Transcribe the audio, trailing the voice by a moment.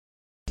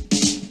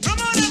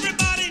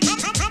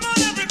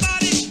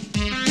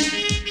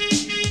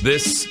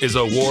This is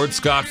a Ward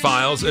Scott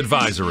Files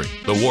advisory.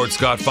 The Ward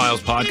Scott Files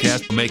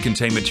podcast may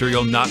contain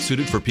material not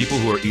suited for people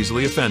who are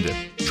easily offended.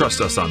 Trust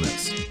us on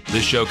this.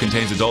 This show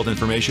contains adult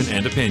information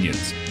and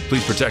opinions.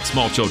 Please protect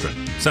small children,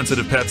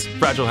 sensitive pets,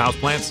 fragile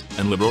houseplants,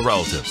 and liberal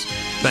relatives.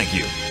 Thank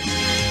you.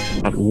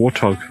 A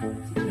warthog.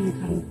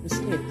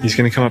 He's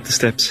going to come up the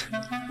steps.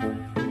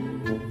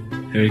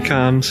 Here he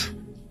comes.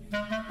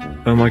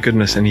 Oh my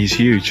goodness, and he's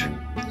huge.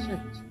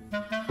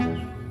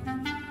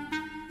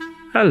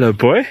 Hello,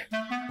 boy.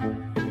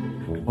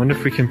 Wonder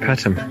if we can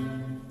pet him.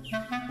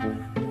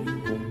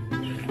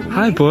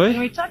 Hi, boy.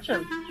 Can we touch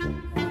him?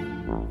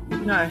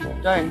 No,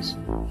 don't.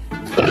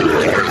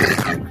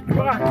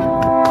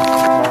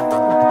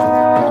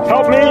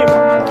 Help me!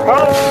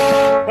 Help!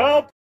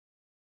 Help!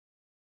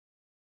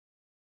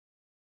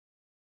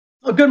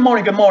 Well, good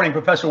morning.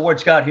 Professor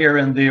Ward Scott here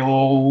in the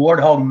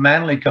Warthog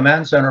Manly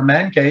Command Center,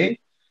 Man Cave,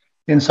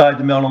 inside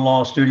the Mellon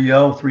Law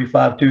Studio,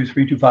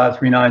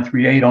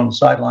 352-325-3938 on the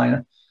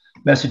sideline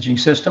messaging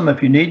system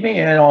if you need me,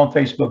 and on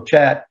Facebook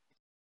chat.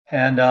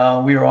 And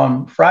we are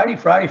on Friday.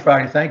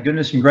 Thank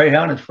goodness in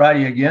Greyhound, it's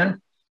Friday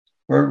again.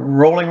 We're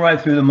rolling right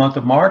through the month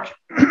of March,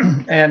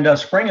 and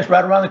spring is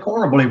right around the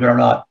corner, believe it or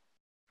not.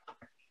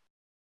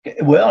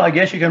 Well, I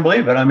guess you can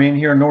believe it. I mean,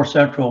 here in north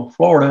central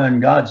Florida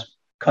and God's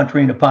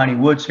country in the piney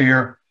woods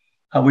here,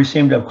 we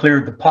seem to have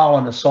cleared the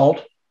pollen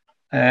assault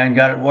and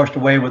got it washed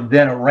away with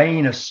then a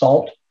rain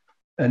assault,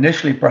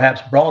 initially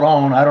perhaps brought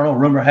on, I don't know,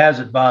 rumor has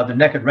it, by the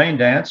naked rain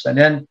dance. And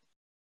then,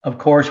 of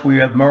course, we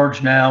have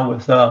merged now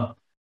with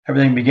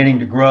everything beginning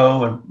to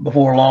grow. And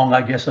before long,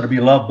 I guess it'll be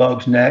love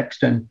bugs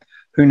next and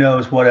who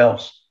knows what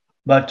else.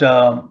 But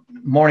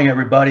morning,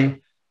 everybody.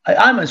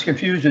 I'm as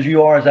confused as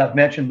you are, as I've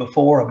mentioned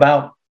before,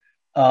 about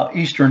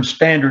Eastern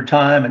Standard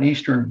Time and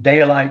Eastern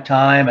Daylight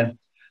Time. And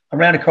I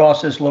ran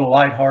across this little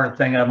lighthearted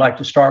thing I'd like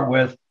to start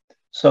with.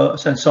 So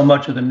since so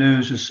much of the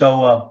news is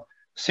so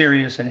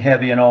serious and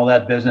heavy and all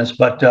that business.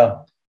 But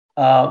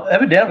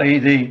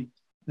evidently,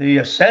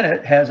 the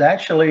Senate has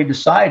actually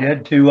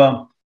decided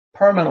to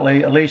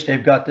permanently, at least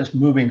they've got this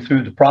moving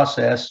through the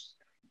process,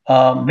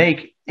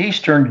 make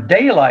Eastern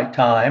Daylight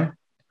Time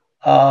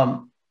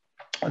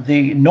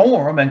the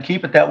norm and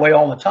keep it that way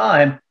all the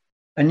time.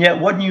 And yet,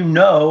 wouldn't you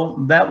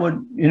know, that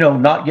would,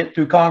 not get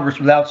through Congress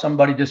without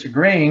somebody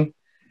disagreeing.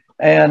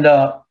 And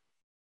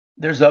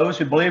there's those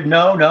who believe,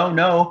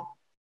 no,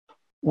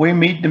 we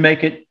need to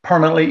make it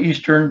permanently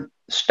Eastern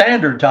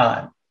Standard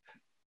Time.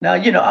 Now,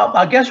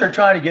 I guess they're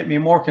trying to get me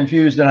more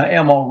confused than I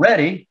am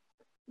already,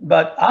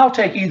 but I'll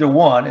take either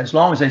one as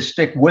long as they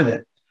stick with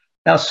it.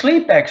 Now,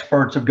 sleep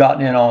experts have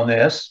gotten in on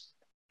this,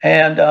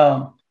 and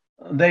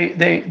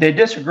they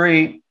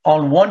disagree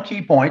on one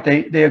key point.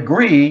 They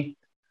agree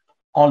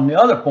on the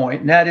other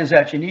point, and that is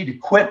that you need to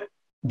quit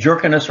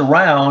jerking us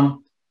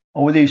around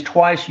with these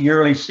twice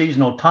yearly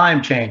seasonal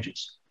time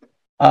changes.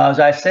 As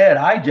I said,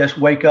 I just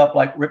wake up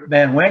like Rip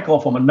Van Winkle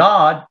from a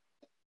nod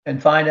and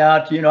find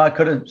out, I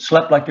could have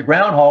slept like the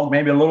groundhog,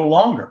 maybe a little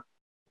longer.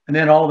 And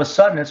then all of a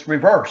sudden it's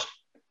reversed.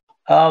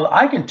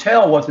 I can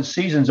tell what the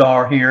seasons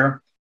are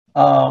here.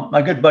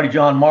 My good buddy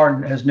John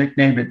Martin has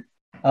nicknamed it,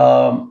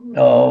 I've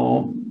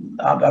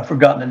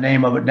forgotten the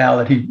name of it now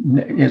that he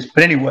is,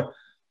 but anyway,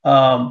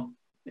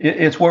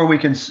 it's where we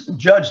can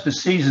judge the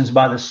seasons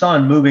by the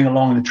sun moving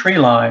along the tree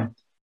line,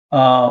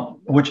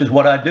 which is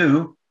what I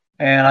do.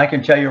 And I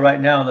can tell you right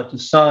now that the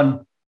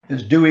sun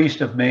is due east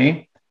of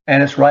me,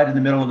 and it's right in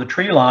the middle of the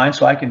tree line.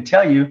 So I can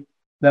tell you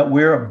that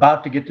we're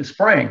about to get to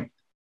spring.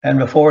 And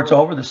before it's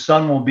over, the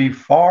sun will be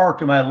far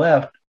to my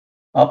left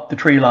up the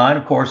tree line.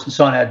 Of course, the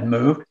sun hadn't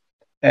moved.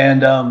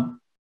 And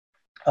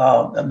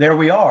there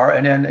we are.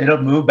 And then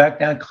it'll move back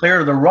down clear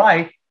to the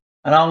right.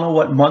 And I don't know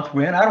what month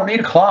we're in. I don't need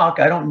a clock.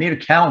 I don't need a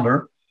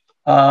calendar.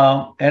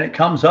 And it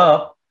comes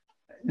up.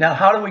 Now,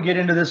 how do we get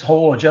into this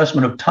whole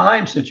adjustment of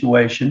time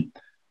situation?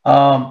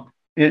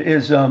 It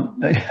is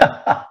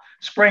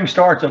spring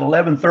starts at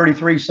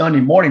 11:33 Sunday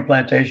morning,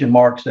 Plantation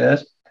Mark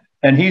says,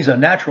 and he's a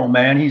natural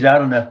man. He's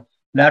out in the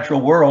natural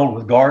world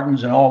with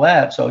gardens and all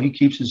that, so he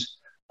keeps his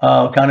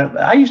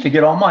I used to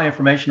get all my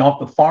information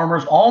off the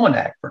Farmer's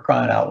Almanac, for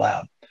crying out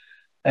loud.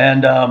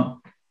 And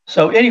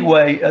so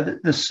anyway,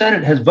 the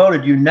Senate has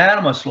voted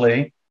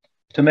unanimously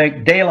to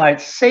make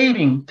daylight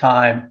saving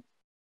time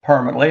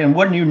permanently. And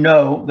wouldn't you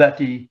know that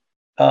the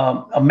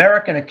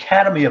American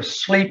Academy of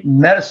Sleep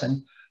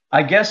Medicine,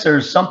 I guess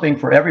there's something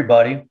for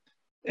everybody,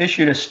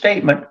 issued a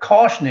statement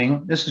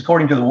cautioning, this is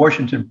according to the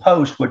Washington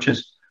Post, which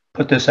has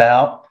put this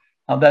out,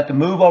 that the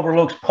move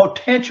overlooks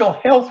potential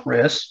health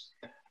risks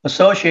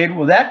associated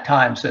with that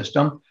time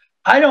system.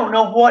 I don't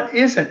know what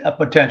isn't a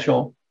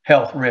potential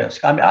health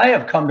risk. I mean, I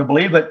have come to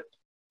believe that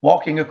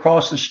walking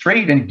across the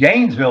street in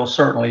Gainesville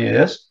certainly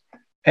is.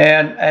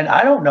 And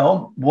I don't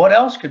know what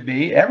else could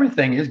be.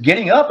 Everything is.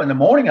 Getting up in the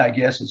morning, I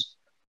guess, is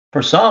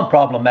for some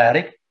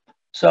problematic.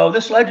 So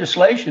this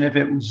legislation, if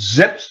it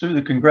zips through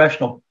the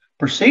congressional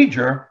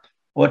procedure,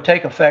 will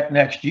take effect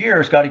next year.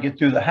 It's got to get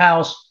through the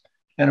House.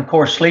 And of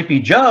course, Sleepy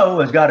Joe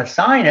has got to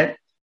sign it.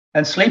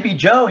 And Sleepy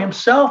Joe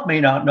himself may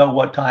not know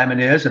what time it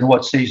is and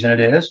what season it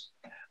is.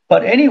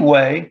 But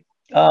anyway,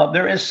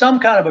 there is some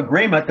kind of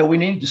agreement that we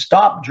need to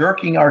stop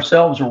jerking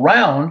ourselves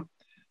around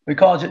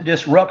because it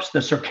disrupts the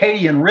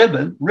circadian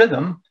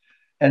rhythm,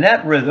 and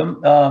that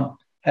rhythm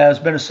has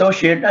been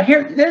associated. Now,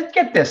 here,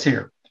 get this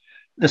here.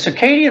 The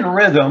circadian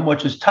rhythm,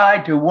 which is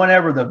tied to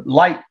whenever the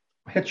light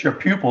hits your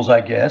pupils,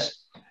 I guess,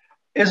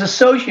 is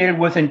associated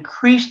with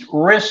increased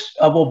risk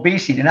of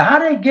obesity. Now, how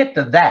do they get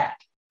to that?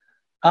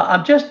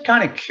 I'm just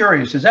kind of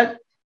curious.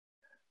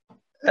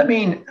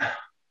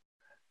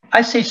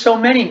 I see so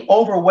many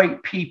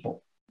overweight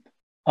people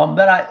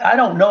that I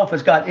don't know if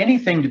it's got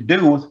anything to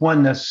do with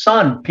when the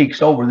sun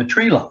peaks over the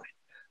tree line.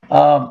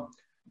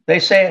 They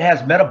say it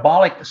has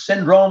metabolic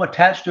syndrome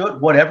attached to it,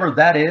 whatever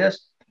that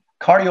is,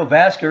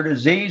 cardiovascular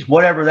disease,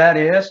 whatever that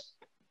is,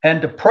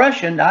 and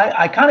depression.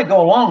 I kind of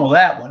go along with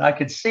that one. I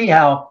could see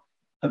how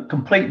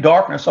complete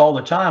darkness all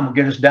the time will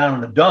get us down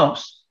in the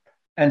dumps,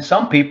 and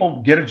some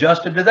people get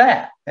adjusted to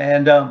that.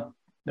 And there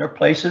are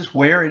places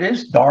where it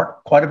is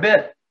dark quite a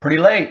bit, pretty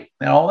late,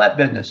 and all that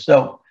business.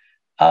 So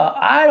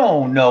I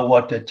don't know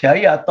what to tell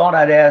you. I thought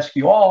I'd ask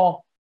you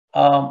all.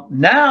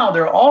 Now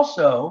there are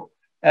also,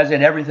 as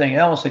in everything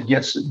else that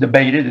gets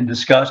debated and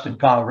discussed in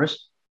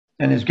Congress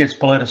and gets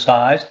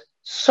politicized,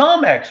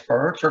 some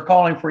experts are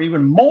calling for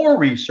even more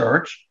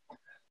research.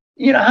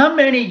 You know, how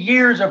many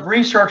years of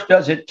research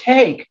does it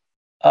take?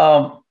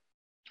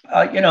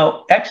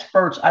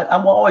 Experts,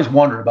 I'm always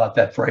wondering about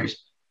that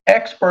phrase.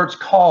 Experts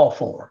call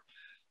for,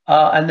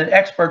 and the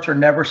experts are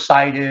never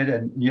cited,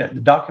 and the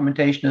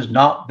documentation is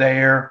not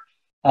there.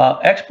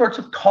 Experts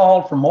have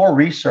called for more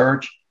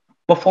research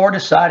before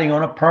deciding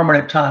on a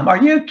permanent time.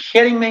 Are you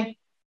kidding me?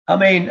 I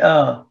mean,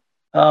 I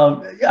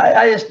don't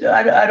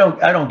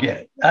get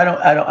it. I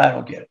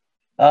don't get it.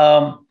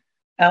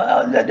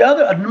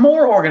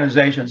 More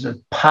organizations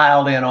have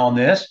piled in on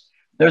this.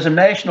 There's a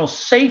National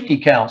Safety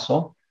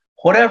Council,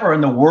 whatever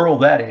in the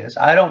world that is,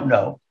 I don't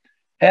know.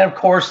 And of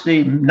course,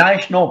 the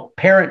National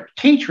Parent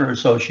Teacher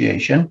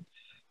Association.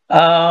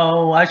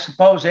 I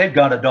suppose they've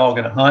got a dog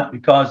in a hunt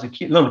because the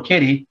little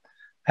kitty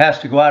has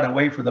to go out and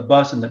wait for the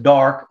bus in the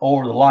dark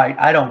or the light.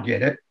 I don't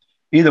get it.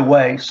 Either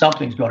way,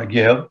 something's going to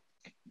give.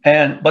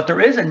 But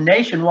there is a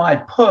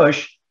nationwide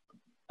push.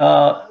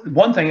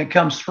 One thing that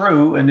comes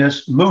through in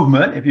this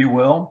movement, if you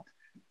will,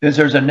 is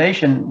there's a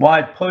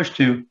nationwide push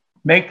to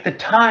make the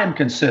time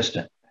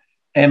consistent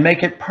and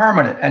make it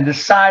permanent and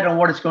decide on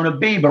what it's going to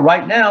be. But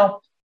right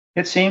now,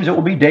 it seems it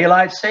will be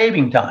daylight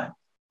saving time.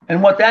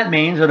 And what that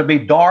means, it'll be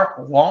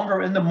dark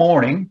longer in the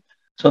morning.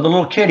 So the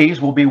little kitties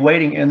will be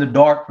waiting in the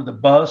dark for the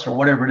bus or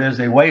whatever it is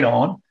they wait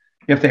on,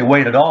 if they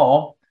wait at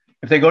all,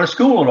 if they go to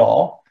school at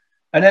all.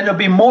 And then there'll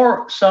be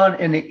more sun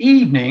in the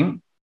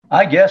evening,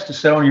 I guess, to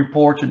sit on your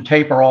porch and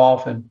taper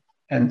off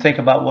and think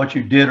about what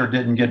you did or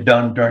didn't get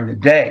done during the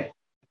day.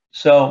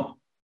 So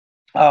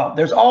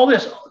there's all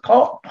this,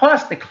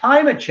 plus the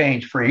climate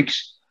change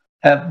freaks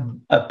have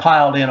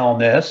piled in on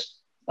this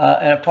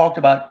and have talked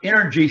about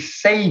energy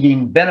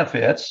saving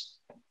benefits,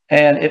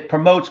 and it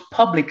promotes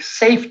public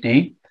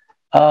safety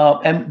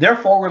and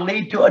therefore will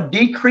lead to a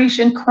decrease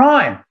in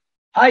crime.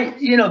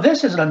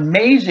 This is an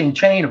amazing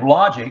chain of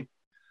logic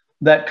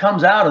that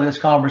comes out of this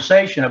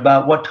conversation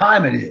about what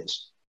time it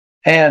is.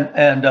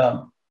 It's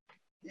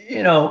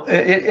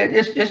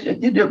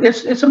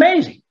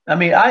amazing. I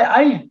mean,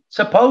 I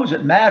suppose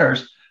it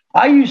matters.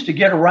 I used to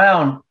get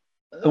around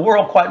the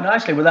world quite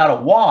nicely without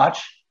a watch.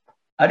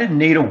 I didn't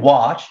need a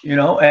watch,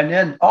 and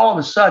then all of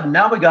a sudden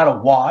now we got a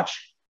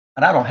watch,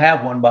 and I don't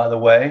have one, by the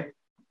way,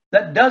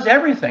 that does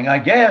everything. I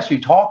guess you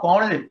talk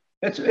on it.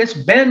 It's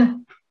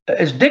been,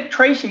 as Dick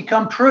Tracy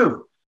come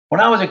true.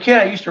 When I was a kid,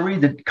 I used to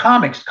read the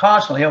comics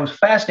constantly. I was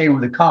fascinated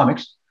with the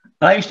comics.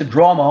 And I used to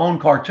draw my own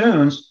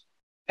cartoons.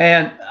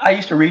 And I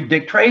used to read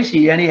Dick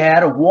Tracy, and he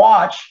had a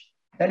watch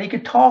that he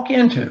could talk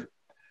into.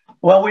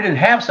 Well, we didn't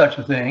have such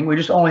a thing. We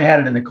just only had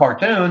it in the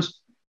cartoons.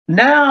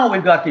 Now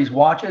we've got these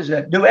watches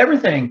that do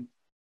everything,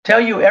 tell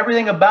you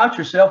everything about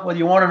yourself, whether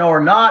you want to know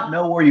or not,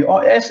 know where you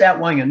are. It's that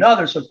one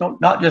another. So it's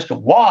not just a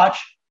watch.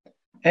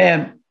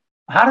 And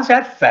how does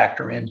that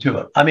factor into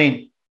it? I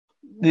mean,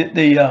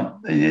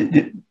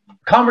 the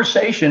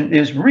conversation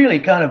is really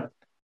kind of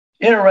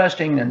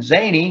interesting and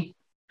zany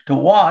to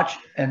watch.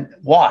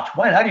 Wow,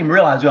 I didn't even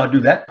realize I would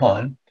do that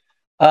pun.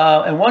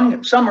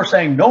 Some are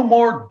saying no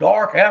more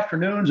dark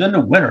afternoons in the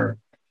winter,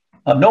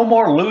 no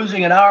more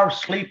losing an hour of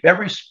sleep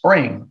every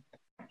spring,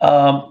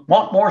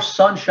 want more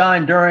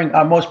sunshine during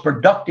our most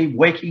productive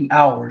waking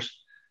hours.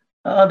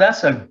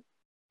 That's a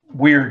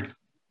weird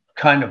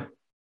kind of,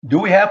 do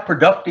we have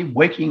productive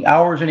waking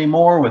hours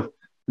anymore with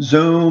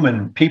Zoom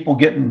and people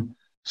getting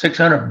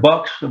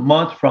 $600 a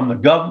month from the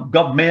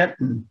government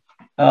and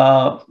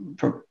and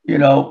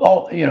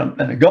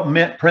the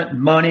government printing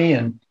money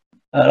and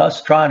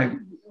us trying to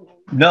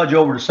nudge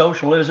over to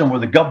socialism where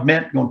the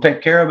government is going to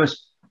take care of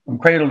us from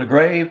cradle to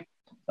grave.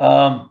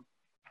 And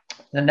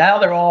now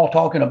they're all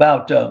talking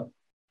about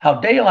how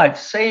daylight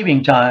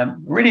saving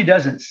time really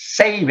doesn't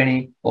save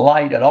any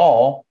light at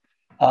all.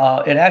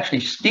 It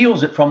actually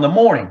steals it from the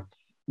morning.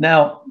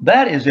 Now,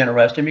 that is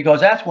interesting because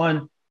that's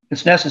when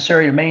it's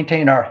necessary to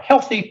maintain our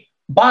healthy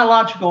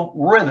biological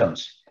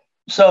rhythms.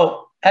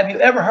 So have you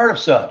ever heard of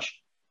such?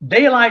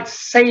 Daylight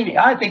saving.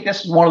 I think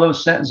this is one of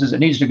those sentences that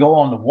needs to go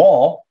on the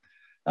wall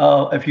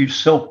if you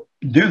still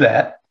do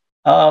that.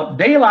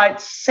 Daylight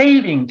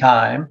saving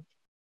time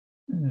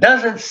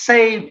doesn't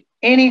save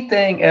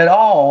anything at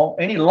all,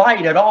 any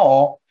light at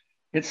all.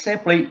 It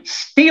simply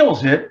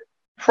steals it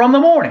from the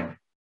morning.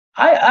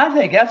 I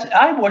think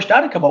I wished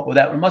I'd have come up with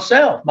that one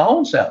myself, my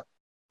own self.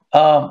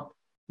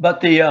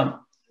 But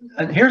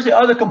and here's the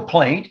other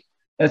complaint: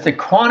 is the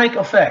chronic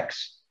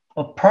effects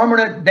of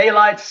permanent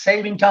daylight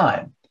saving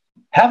time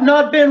have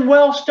not been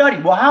well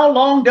studied. Well, how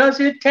long does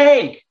it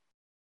take?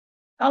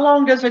 How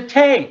long does it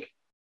take?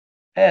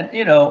 And,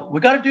 you know, we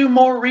got to do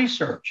more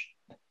research.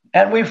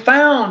 And we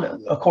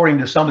found, according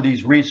to some of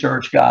these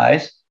research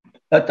guys,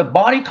 that the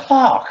body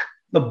clock,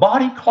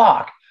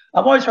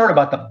 I've always heard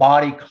about the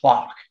body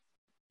clock.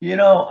 You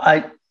know,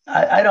 I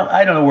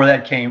don't know where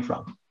that came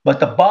from, but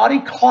the body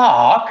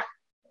clock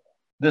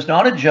does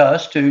not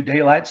adjust to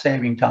daylight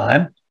saving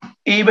time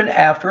even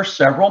after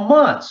several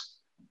months.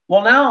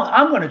 Well, now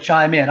I'm going to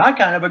chime in. I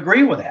kind of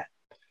agree with that,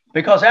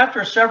 because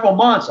after several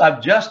months,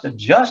 I've just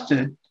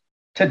adjusted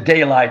to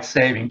daylight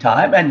saving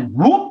time, and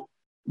whoop,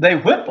 they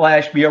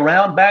whiplashed me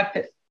around back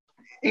to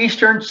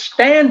Eastern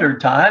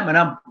Standard Time, and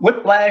I'm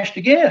whiplashed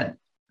again.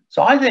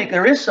 So I think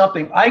there is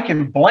something I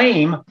can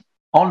blame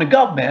on the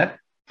government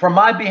for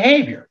my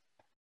behavior.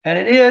 And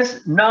it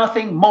is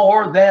nothing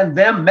more than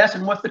them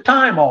messing with the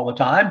time all the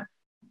time,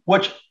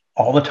 which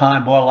all the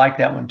time, boy, I like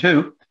that one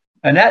too.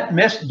 And that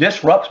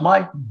disrupts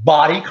my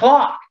body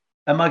clock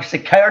and my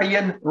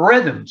circadian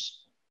rhythms.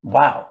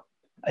 Wow.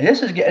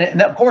 This is getting,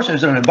 and of course,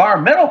 there's an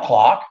environmental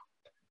clock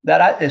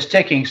that is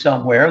ticking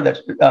somewhere that's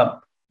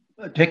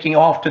ticking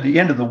off to the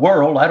end of the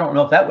world. I don't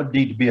know if that would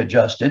need to be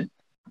adjusted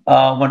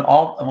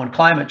when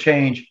climate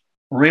change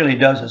really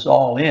does us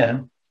all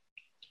in.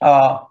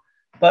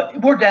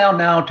 But we're down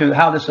now to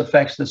how this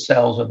affects the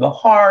cells of the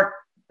heart,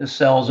 the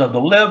cells of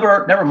the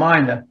liver. Never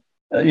mind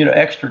the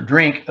extra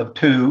drink of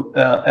 2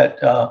 at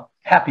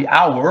happy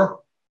hour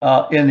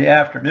in the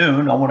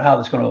afternoon. I wonder how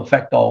that's going to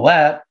affect all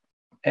that.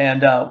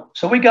 And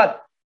so we got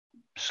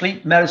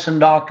sleep medicine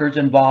doctors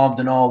involved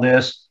in all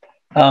this,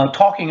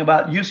 talking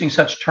about using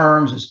such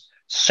terms as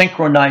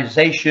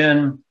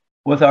synchronization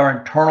with our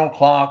internal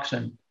clocks.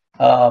 And,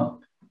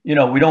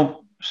 we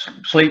don't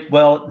sleep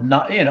well.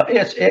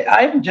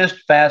 I'm just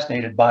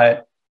fascinated by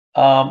it.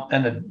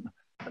 And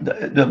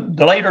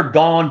the later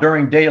dawn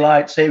during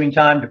daylight saving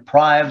time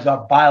deprives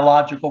our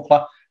biological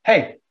clock.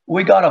 Hey,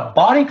 we got a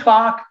body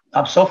clock.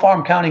 So far,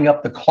 I'm counting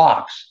up the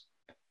clocks.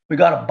 We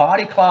got a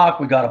body clock.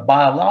 We got a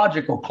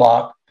biological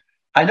clock.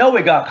 I know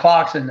we got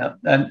clocks in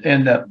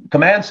the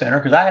command center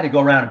because I had to go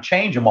around and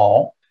change them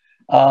all,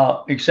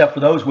 except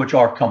for those which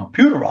are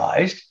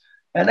computerized,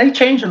 and they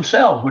change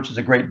themselves, which is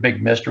a great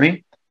big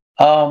mystery.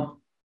 And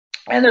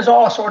there's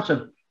all sorts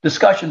of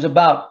discussions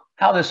about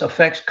how this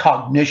affects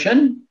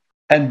cognition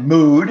and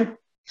mood.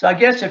 So I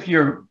guess if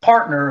your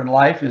partner in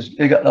life is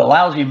a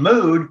lousy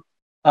mood,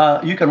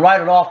 you can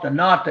write it off to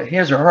not to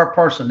his or her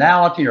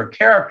personality or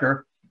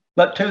character,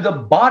 but to the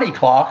body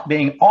clock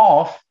being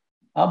off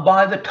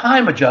by the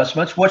time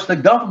adjustments, which the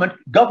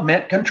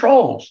government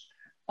controls.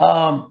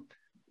 I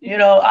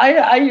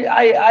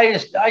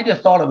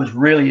just thought it was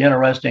really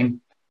interesting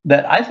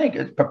that I think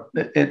it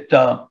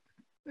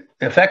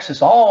affects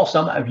us all.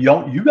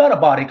 You got a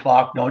body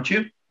clock, don't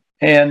you?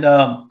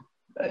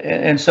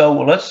 And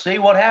so let's see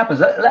what happens.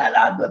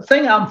 The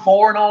thing I'm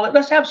for and all that,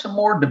 let's have some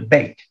more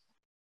debate.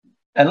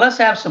 And let's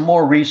have some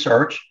more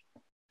research.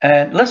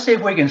 And let's see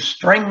if we can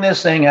string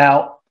this thing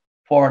out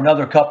for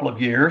another couple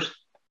of years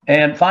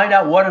and find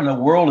out what in the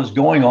world is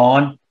going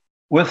on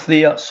with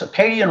the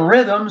circadian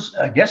rhythms.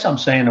 I guess I'm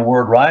saying the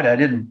word right. I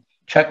didn't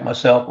check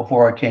myself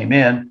before I came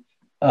in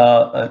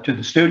to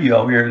the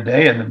studio here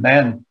today in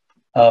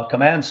the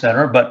command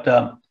center. But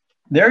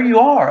there you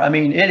are. I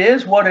mean, it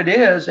is what it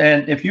is.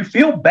 And if you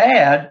feel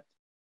bad,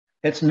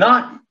 it's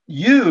not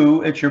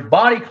you, it's your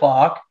body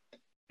clock.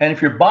 And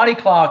if your body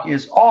clock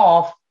is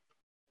off,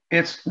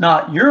 it's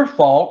not your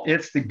fault.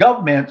 It's the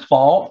government's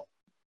fault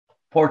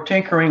for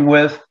tinkering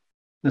with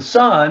the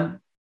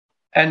sun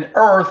and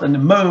earth and the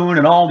moon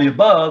and all the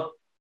above.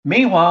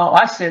 Meanwhile,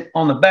 I sit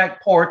on the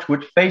back porch,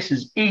 which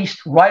faces east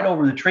right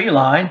over the tree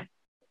line,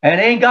 and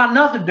it ain't got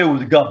nothing to do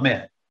with the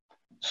government.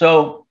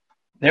 So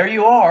there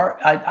you are.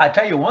 I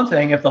tell you one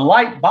thing, if the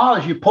light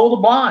bothers you, pull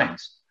the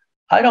blinds.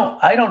 I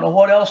don't know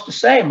what else to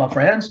say, my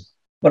friends.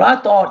 But I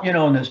thought,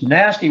 in this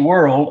nasty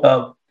world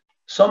of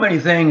so many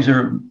things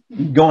are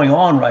going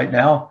on right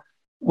now,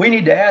 we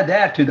need to add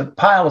that to the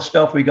pile of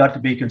stuff we got to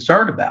be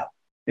concerned about.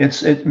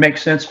 It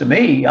makes sense to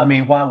me. I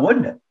mean, why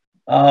wouldn't it?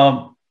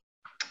 And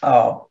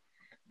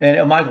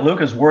Michael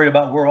Lucas is worried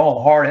about where all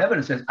the hard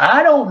evidence is.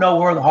 I don't know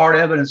where the hard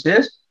evidence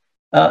is.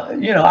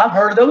 I've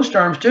heard of those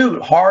terms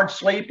too. Hard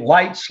sleep,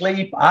 light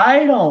sleep.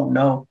 I don't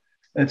know.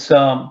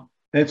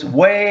 It's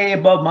way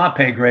above my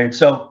pay grade.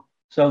 So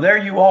there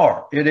you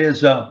are. It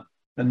is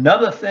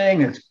another thing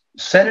that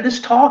Senate is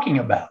talking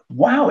about.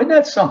 Wow, isn't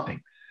that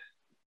something?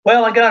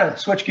 Well, I got to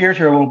switch gears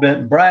here a little bit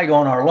and brag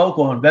on our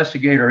local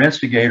instigator.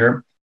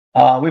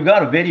 We've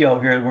got a video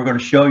here that we're going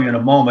to show you in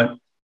a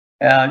moment.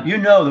 You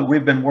know that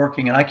we've been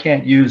working, and I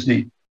can't use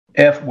the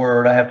F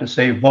word. I have to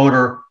say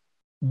voter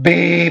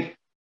beep,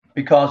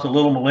 because the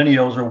little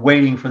millennials are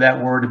waiting for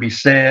that word to be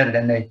said, and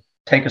then they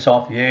take us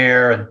off the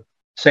air and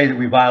say that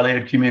we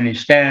violated community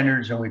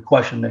standards and we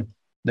question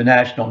the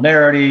national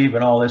narrative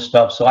and all this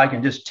stuff. So I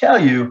can just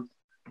tell you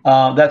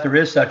that there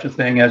is such a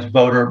thing as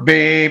voter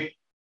beep,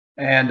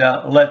 and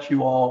let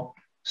you all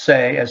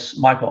say, as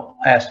Michael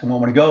asked a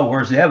moment ago,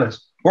 where's the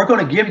evidence? We're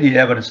going to give you the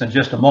evidence in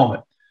just a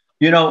moment.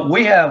 You know,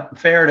 we have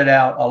ferreted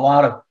out a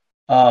lot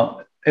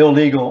of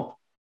illegal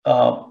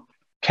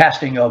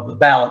casting of the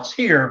ballots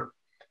here,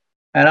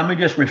 and let me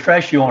just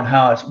refresh you on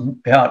how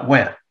it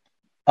went.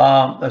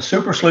 A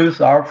super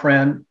sleuth, our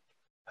friend,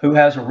 who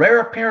has a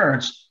rare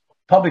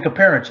public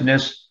appearance in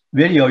this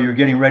video you're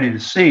getting ready to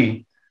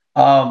see,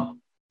 on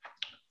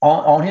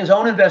his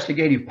own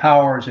investigative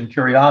powers and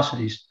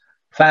curiosities,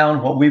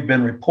 found what we've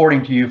been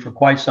reporting to you for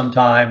quite some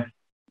time,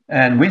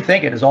 and we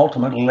think it has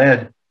ultimately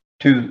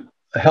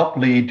helped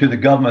lead to the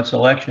governor's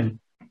election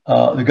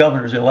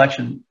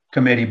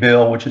committee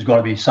bill, which is going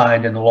to be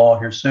signed into law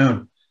here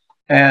soon.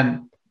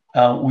 And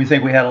we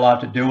think we had a lot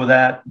to do with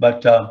that.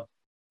 But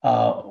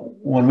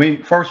when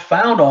we first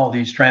found all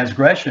these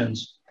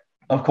transgressions,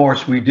 of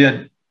course, we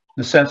did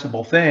the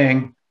sensible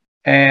thing,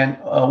 and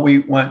we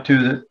went to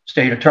the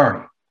state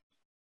attorney.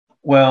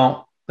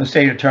 Well, the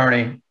state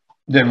attorney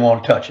didn't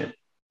want to touch it.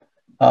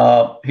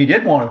 He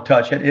did want to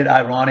touch it. It's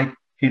ironic.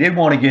 He did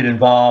want to get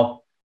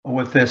involved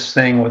with this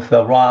thing with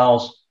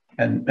Riles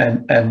and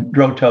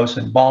Drotos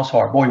and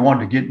Bosshart. Boy, he wanted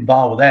to get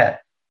involved with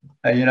that,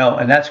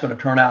 and that's going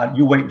to turn out.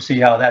 You wait and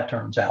see how that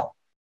turns out.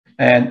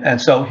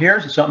 And so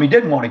here's something he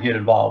didn't want to get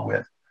involved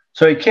with.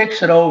 So he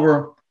kicks it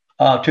over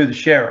to the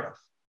sheriff,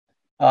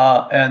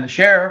 and the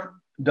sheriff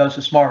does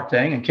the smart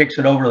thing and kicks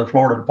it over to the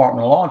Florida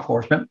Department of Law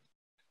Enforcement,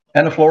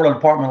 and the Florida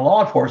Department of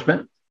Law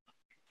Enforcement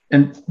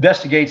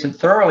investigates it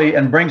thoroughly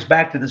and brings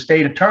back to the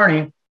state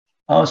attorney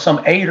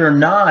some 8 or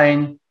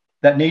 9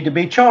 that need to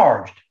be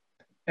charged.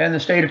 And the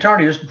state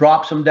attorney just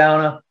drops them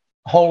down a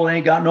hole that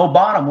ain't got no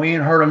bottom. We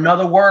ain't heard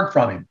another word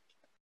from him.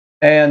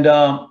 And,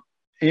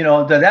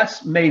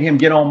 that's made him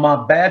get on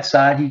my bad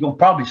side. He's going to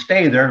probably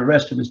stay there the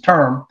rest of his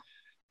term.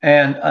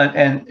 And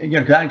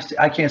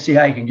I can't see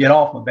how he can get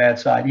off my bad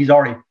side. He's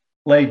already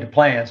laid the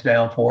plans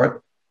down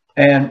for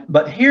it.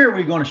 But here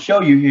we're going to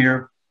show you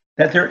here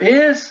that there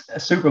is a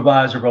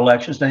supervisor of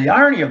elections. Now, the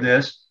irony of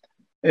this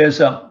is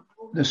the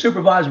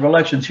supervisor of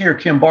elections here,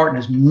 Kim Barton,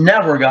 has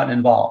never gotten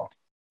involved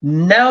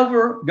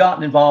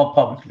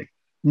publicly,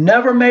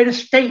 never made a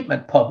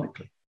statement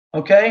publicly.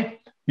 Okay.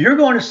 You're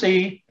going to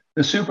see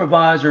the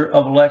supervisor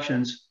of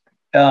elections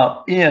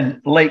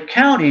in Lake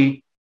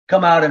County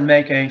come out and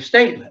make a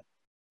statement.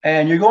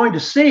 And you're going to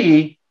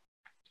see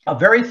a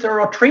very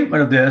thorough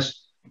treatment of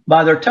this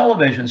by their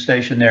television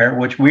station there,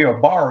 which we are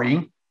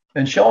borrowing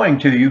and showing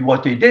to you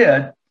what they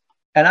did.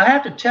 And I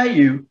have to tell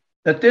you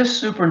that this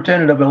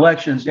superintendent of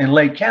elections in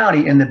Lake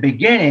County in the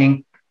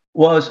beginning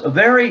was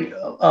very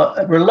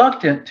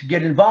reluctant to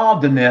get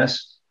involved in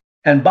this.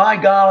 And by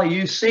golly,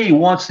 you see,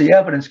 once the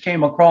evidence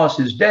came across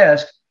his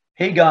desk,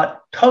 he got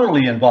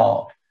totally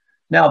involved.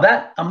 Now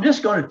that I'm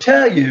just going to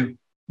tell you,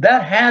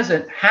 that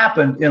hasn't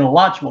happened in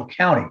Alachua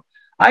County.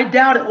 I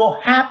doubt it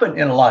will happen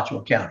in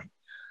Alachua County.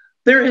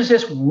 There is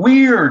this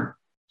weird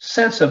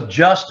sense of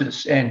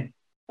justice and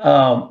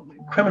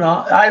criminal.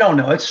 I don't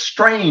know. It's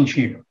strange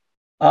here.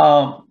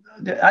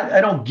 I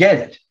don't get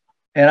it.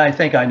 And I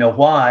think I know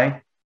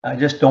why. I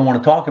just don't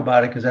want to talk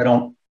about it because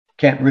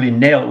can't really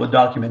nail it with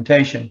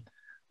documentation.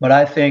 But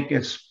I think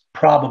it's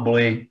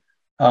probably,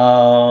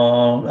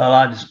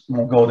 I just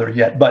won't go there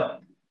yet.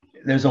 But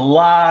there's a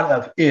lot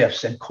of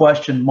ifs and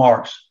question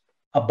marks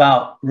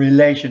about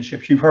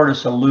relationships. You've heard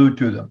us allude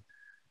to them.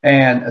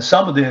 And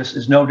some of this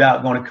is no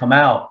doubt going to come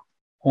out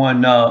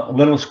when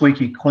little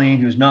Squeaky Clean,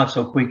 who's not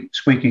so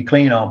squeaky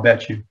clean, I'll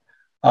bet you,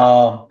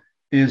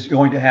 is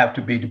going to have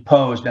to be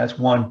deposed. That's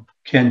one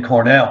Ken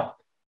Cornell.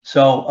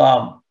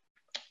 So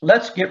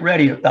let's get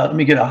ready. Let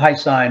me get a high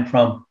sign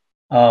from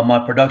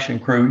my production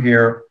crew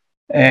here.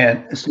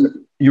 And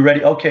you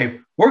ready? Okay,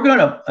 we're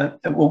gonna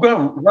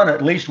run it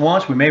at least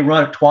once. We may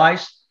run it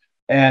twice,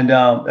 and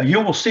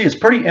you will see it's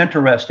pretty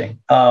interesting.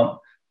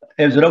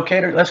 Is it okay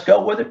to let's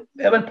go with it,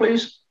 Evan,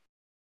 please?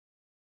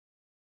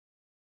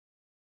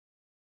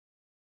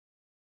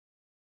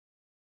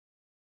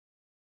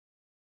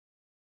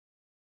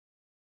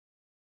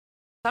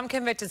 Some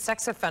convicted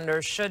sex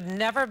offenders should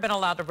never have been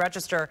allowed to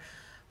register,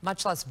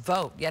 much less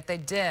vote, yet they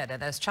did.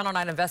 And as Channel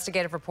 9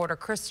 investigative reporter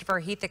Christopher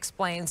Heath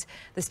explains,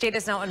 the state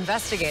is now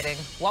investigating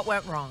what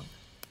went wrong.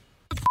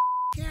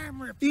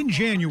 In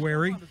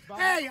January,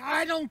 hey,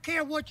 I don't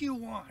care what you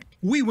want.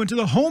 We went to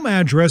the home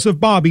address of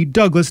Bobby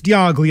Douglas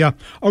Diaglia,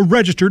 a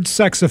registered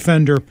sex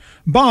offender.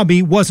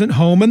 Bobby wasn't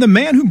home, and the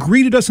man who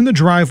greeted us in the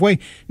driveway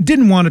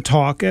didn't want to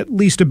talk, at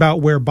least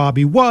about where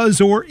Bobby was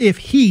or if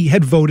he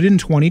had voted in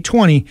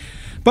 2020.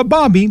 But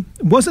Bobby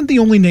wasn't the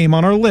only name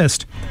on our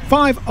list.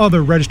 5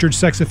 other registered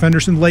sex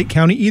offenders in Lake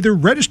County either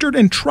registered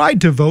and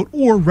tried to vote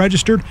or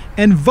registered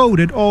and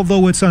voted,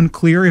 although it's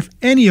unclear if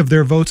any of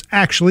their votes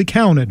actually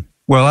counted.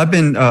 Well, I've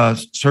been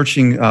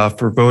searching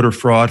for voter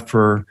fraud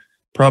for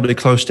probably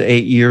close to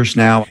 8 years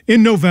now.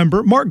 In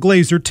November, Mark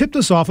Glazer tipped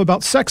us off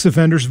about sex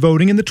offenders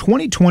voting in the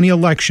 2020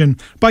 election.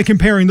 By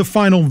comparing the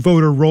final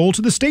voter roll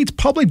to the state's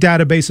public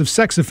database of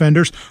sex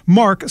offenders,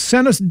 Mark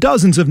sent us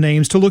dozens of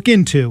names to look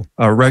into.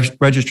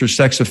 Registered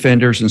sex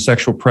offenders and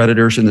sexual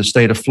predators in the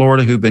state of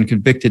Florida who've been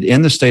convicted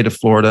in the state of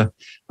Florida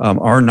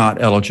are not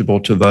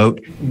eligible to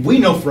vote. We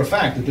know for a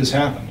fact that this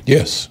happened.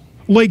 Yes.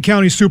 Lake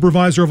County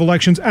Supervisor of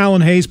Elections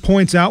Alan Hayes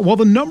points out while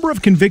the number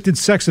of convicted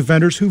sex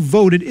offenders who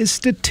voted is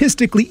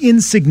statistically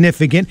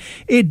insignificant,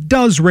 it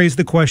does raise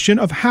the question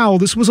of how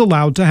this was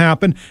allowed to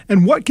happen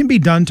and what can be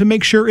done to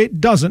make sure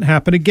it doesn't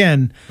happen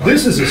again.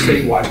 This is a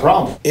statewide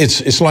problem.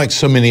 It's like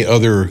so many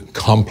other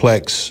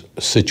complex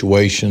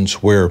situations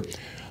where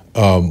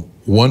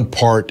one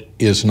part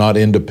is not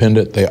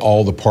independent.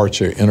 All the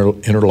parts are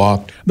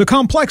interlocked. The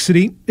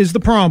complexity is the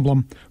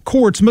problem.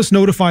 Courts must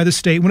notify the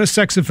state when a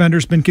sex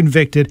offender's been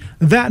convicted.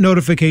 That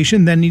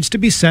notification then needs to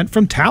be sent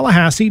from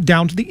Tallahassee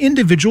down to the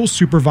individual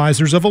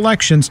supervisors of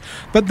elections.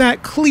 But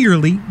that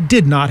clearly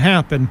did not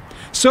happen.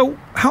 So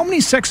how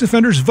many sex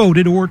offenders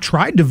voted or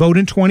tried to vote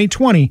in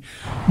 2020?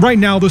 Right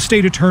now, the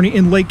state attorney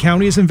in Lake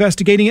County is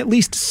investigating at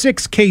least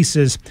 6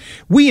 cases.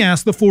 We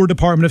asked the Florida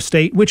Department of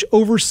State, which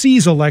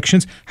oversees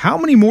elections, how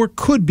many more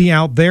could be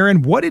out there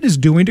and what it is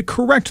doing to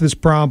correct this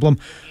problem.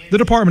 The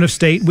Department of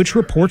State, which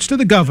reports to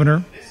the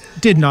governor,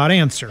 did not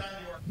answer.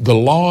 The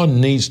law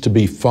needs to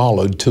be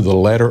followed to the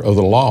letter of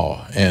the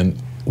law,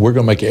 and we're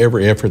going to make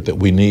every effort that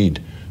we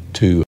need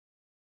to.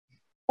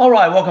 All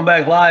right, welcome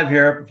back live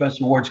here.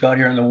 Professor Ward Scott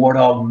here in the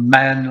Warthog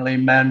Manly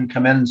Man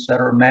Commence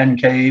Center Man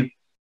Cave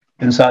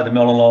inside the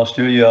Millen Law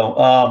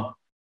Studio.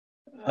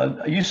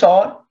 You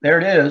saw it. There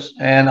it is.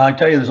 And I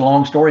tell you, there's a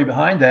long story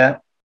behind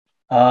that.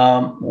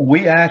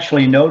 We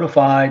actually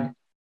notified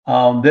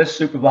this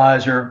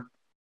supervisor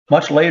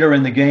much later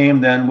in the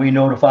game than we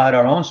notified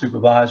our own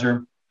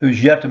supervisor,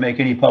 who's yet to make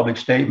any public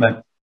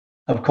statement.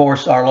 Of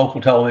course, our local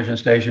television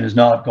station has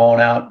not gone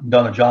out and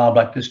done a job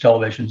like this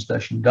television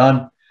station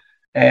done.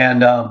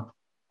 And, it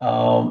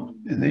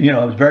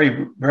was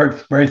very, very,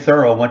 very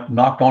thorough. Went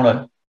knocked on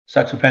a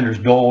sex offender's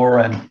door,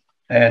 and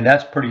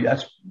that's pretty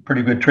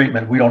good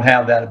treatment. We don't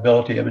have that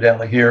ability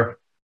evidently here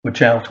with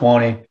Channel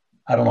 20.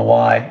 I don't know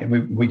why.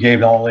 And we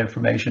gave all the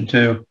information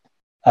too.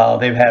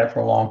 They've had it for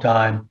a long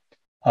time.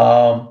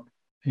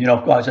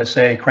 As I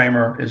say,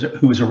 Kramer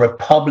who is a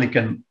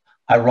Republican.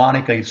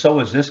 Ironically, so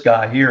is this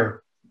guy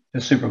here,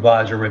 this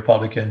supervisor,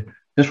 Republican.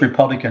 This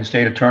Republican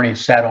state attorney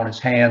sat on his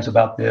hands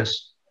about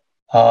this.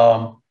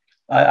 I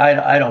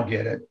don't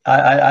get it.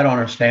 I don't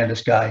understand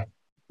this guy.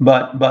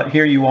 But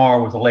here you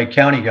are with a Lake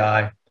County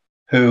guy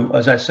who,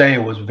 as I say,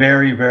 was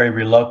very, very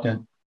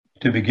reluctant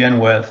to begin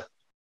with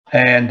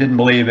and didn't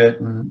believe it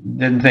and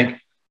didn't think.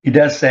 He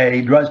does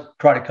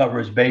try to cover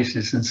his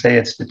bases and say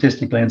it's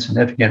statistically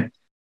insignificant.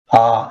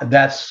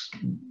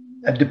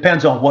 It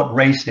depends on what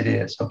race it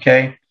is,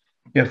 okay?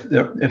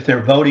 If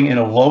they're voting in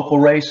a local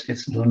race,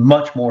 it's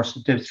much more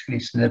statistically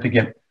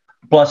significant.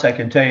 Plus, I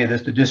can tell you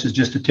this is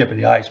just the tip of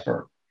the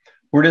iceberg.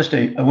 We're just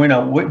we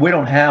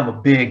don't have a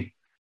big,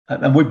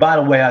 and by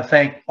the way, I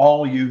thank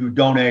all of you who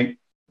donate,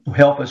 who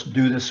help us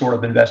do this sort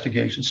of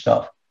investigation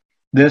stuff.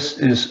 This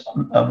is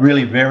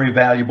really very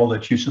valuable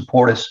that you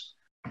support us.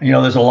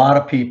 There's a lot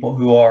of people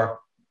who are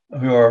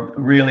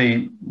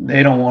really,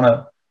 they don't want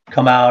to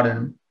come out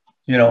and,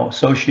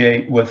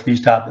 associate with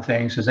these type of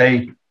things because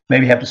they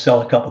maybe have to sell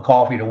a cup of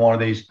coffee to one of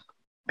these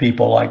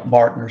people like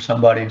Martin or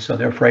somebody. So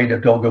they're afraid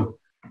that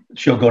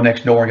she'll go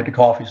next door and get the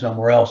coffee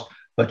somewhere else.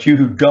 But you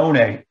who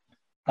donate,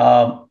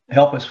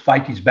 help us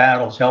fight these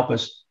battles, help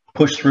us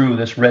push through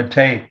this red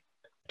tape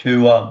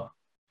to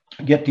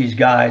get these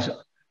guys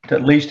to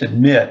at least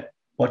admit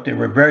what they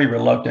were very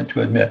reluctant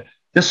to admit.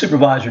 This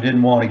supervisor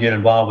didn't want to get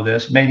involved with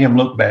this, made him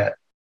look bad.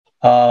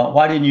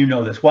 Why didn't you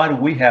know this? Why do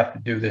we have to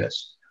do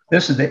this?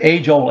 This is the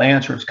age-old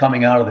answer that's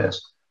coming out of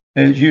this.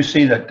 As you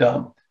see that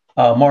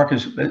Mark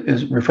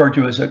is referred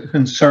to as a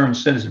concerned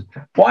citizen.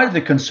 Why do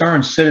the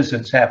concerned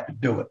citizens have to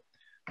do it?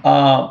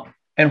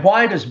 And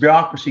why does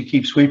bureaucracy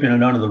keep sweeping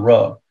it under the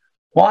rug?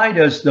 Why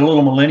does the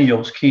little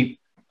millennials keep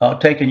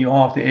taking you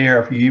off the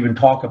air if you even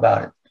talk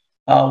about it?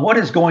 What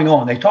is going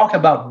on? They talk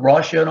about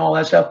Russia and all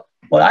that stuff.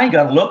 Well, I ain't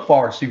got to look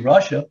far to see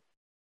Russia.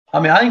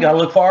 I ain't got to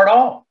look far at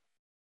all.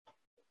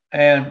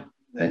 And,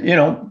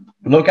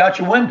 look out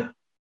your window.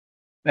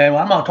 And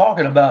I'm not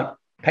talking about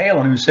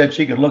Palin, who said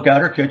she could look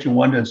out her kitchen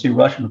window and see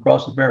Russia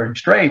across the Bering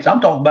Straits. I'm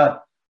talking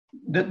about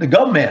the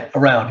government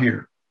around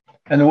here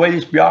and the way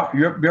these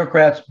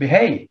bureaucrats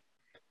behave.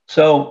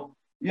 So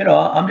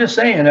I'm just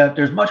saying that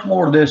there's much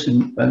more to this,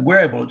 and we're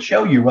able to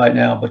show you right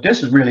now, but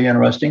this is really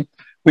interesting.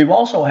 We've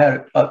also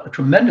had a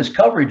tremendous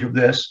coverage of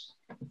this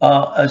in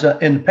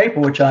the paper,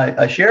 which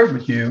I shared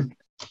with you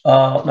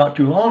not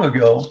too long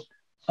ago,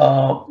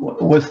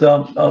 with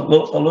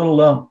a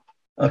little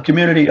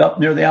community up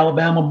near the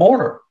Alabama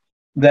border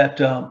that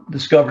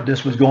discovered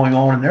this was going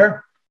on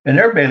in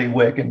their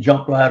bailiwick and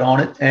jumped right on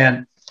it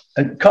and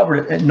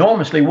covered it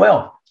enormously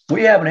well.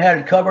 We haven't had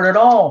it covered at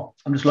all.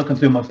 I'm just looking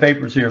through my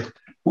papers here.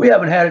 We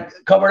haven't had it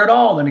covered at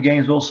all in the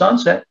Gainesville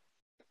Sunset.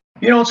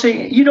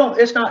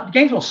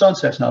 Gainesville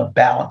Sunset's not a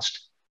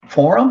balanced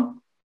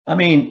forum. I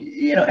mean,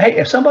 hey,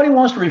 if somebody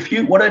wants to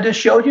refute what I just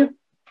showed you,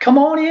 come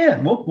on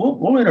in.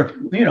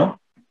 We'll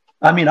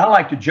I mean, I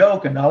like to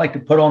joke and I like to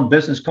put on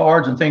business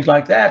cards and things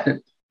like that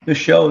this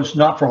show is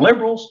not for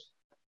liberals.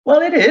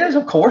 Well, it is,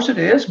 of course it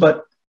is,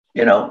 but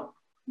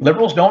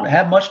liberals don't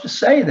have much to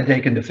say that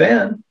they can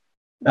defend.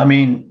 I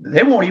mean,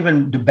 they won't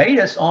even debate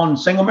us on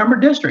single member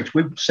districts.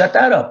 We've set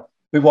that up.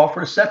 We've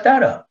offered to set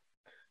that up.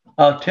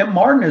 Tim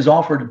Martin has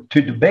offered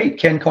to debate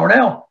Ken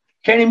Cornell.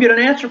 Can't even get an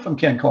answer from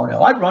Ken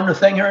Cornell. I'd run the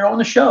thing here on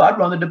the show. I'd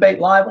run the debate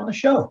live on the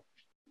show.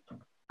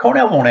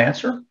 Cornell won't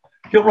answer.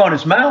 He'll run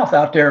his mouth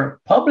out there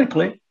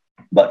publicly,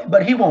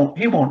 but he won't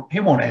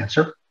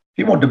answer.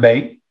 He won't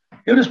debate.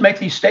 He'll just make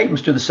these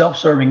statements to the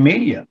self-serving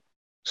media.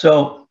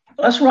 So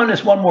let's run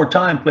this one more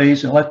time,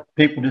 please, and let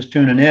people just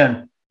tuning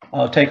in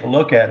take a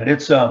look at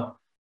it.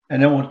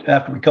 And then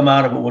after we come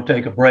out of it, we'll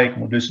take a break and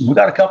we'll do some. We've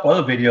got a couple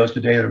other videos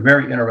today that are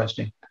very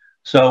interesting.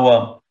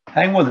 So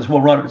hang with us.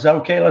 We'll run it. Is that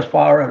okay? Let's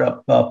fire it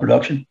up,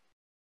 production.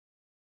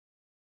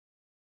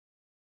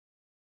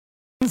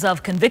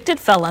 Of convicted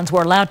felons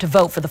were allowed to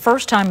vote for the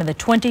first time in the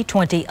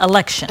 2020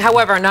 election.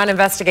 However, 9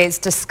 investigators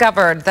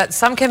discovered that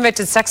some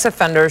convicted sex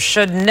offenders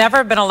should never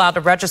have been allowed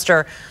to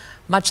register,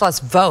 much less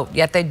vote,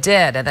 yet they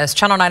did. And as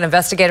Channel 9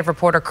 investigative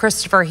reporter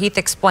Christopher Heath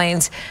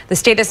explains, the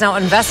state is now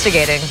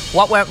investigating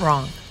what went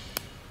wrong.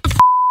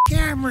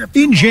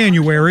 In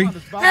January,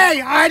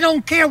 hey, I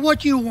don't care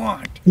what you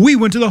want. We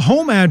went to the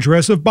home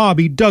address of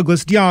Bobby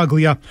Douglas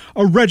Diaglia,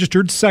 a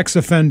registered sex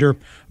offender.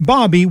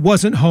 Bobby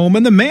wasn't home,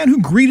 and the man who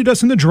greeted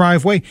us in the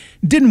driveway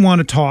didn't want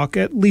to talk,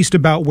 at least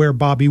about where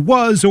Bobby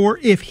was or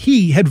if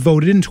he had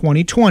voted in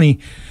 2020.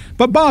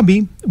 But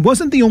Bobby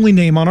wasn't the only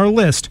name on our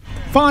list.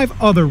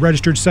 5 other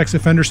registered sex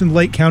offenders in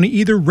Lake County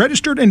either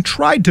registered and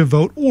tried to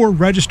vote or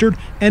registered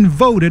and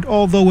voted,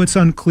 although it's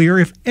unclear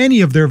if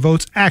any of their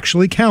votes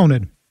actually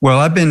counted. Well,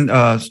 I've been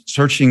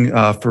searching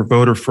for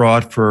voter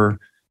fraud for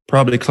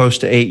probably close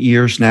to 8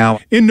 years now.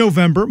 In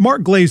November,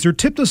 Mark Glazer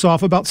tipped us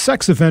off about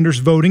sex offenders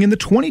voting in the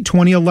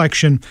 2020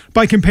 election.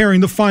 By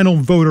comparing the final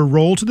voter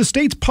roll to the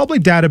state's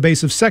public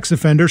database of sex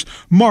offenders,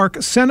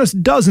 Mark sent us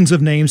dozens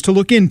of names to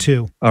look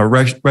into.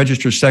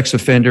 Registered sex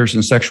offenders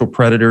and sexual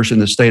predators in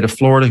the state of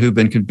Florida who've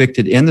been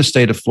convicted in the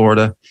state of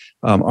Florida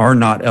are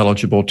not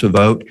eligible to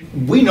vote.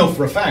 We know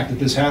for a fact that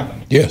this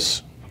happened.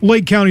 Yes.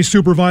 Lake County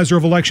Supervisor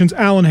of Elections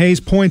Alan Hayes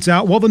points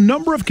out while the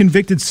number of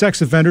convicted sex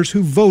offenders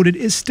who voted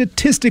is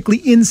statistically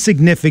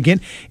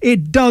insignificant,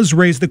 it does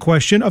raise the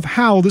question of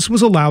how this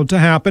was allowed to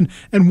happen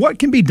and what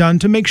can be done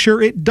to make sure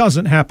it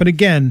doesn't happen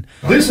again.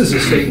 This is a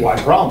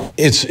statewide problem.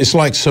 It's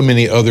like so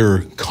many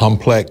other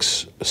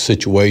complex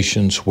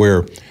situations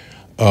where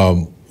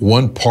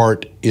one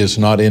part is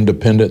not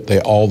independent.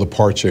 All the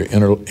parts are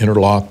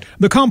interlocked.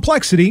 The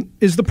complexity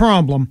is the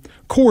problem.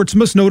 Courts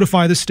must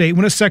notify the state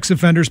when a sex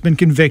offender's been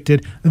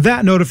convicted.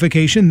 That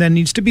notification then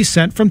needs to be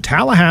sent from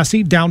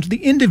Tallahassee down to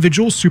the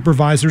individual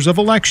supervisors of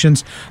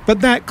elections.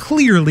 But that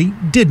clearly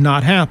did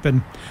not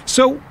happen.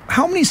 So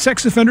how many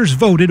sex offenders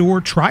voted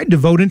or tried to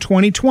vote in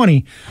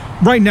 2020?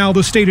 Right now,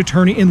 the state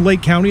attorney in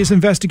Lake County is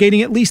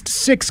investigating at least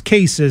 6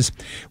 cases.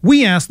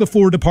 We asked the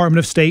Florida Department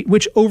of State,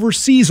 which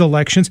oversees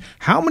elections,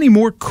 how many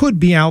more could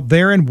be out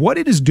there and what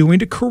it is doing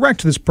to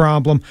correct this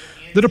problem.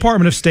 The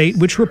Department of State,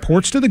 which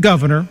reports to the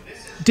governor,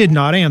 did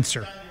not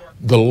answer.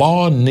 The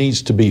law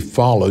needs to be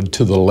followed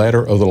to the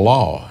letter of the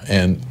law,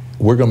 and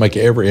we're going to make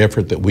every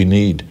effort that we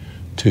need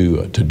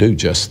to do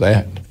just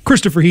that.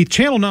 Christopher Heath,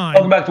 Channel 9.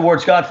 Welcome back to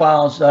Ward Scott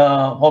Files.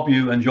 Hope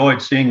you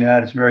enjoyed seeing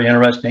that. It's very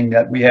interesting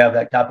that we have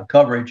that type of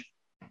coverage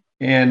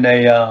in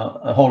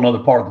a whole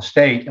other part of the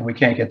state, and we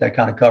can't get that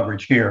kind of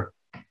coverage here.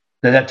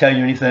 Did that tell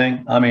you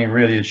anything? I mean,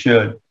 really, it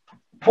should.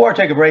 Before I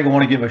take a break, I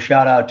want to give a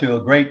shout out to a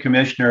great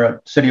commissioner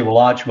at the City of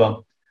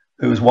Alachua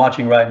who's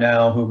watching right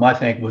now, whom I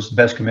think was the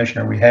best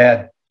commissioner we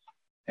had.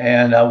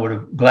 And I would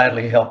have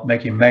gladly helped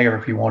make him mayor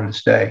if he wanted to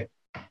stay.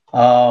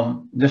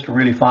 Just a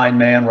really fine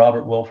man,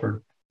 Robert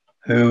Wilford,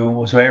 who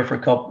was there for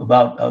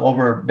about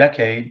over a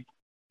decade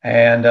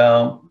and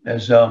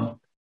is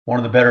one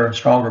of the better and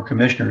stronger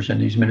commissioners in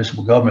these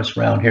municipal governments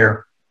around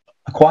here.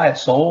 A quiet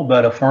soul,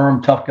 but a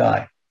firm, tough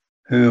guy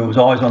who was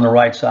always on the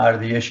right side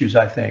of the issues,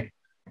 I think,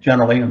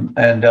 generally,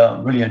 and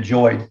really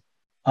enjoyed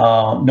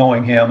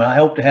knowing him. And I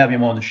hope to have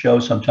him on the show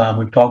sometime.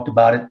 We've talked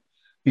about it.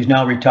 He's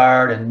now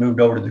retired and moved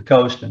over to the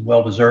coast and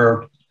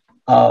well-deserved.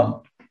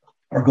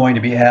 Are going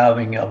to be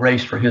having a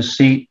race for his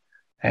seat.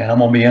 And I'm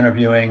going to be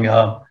interviewing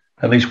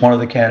at least one of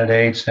the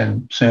candidates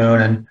and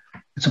soon.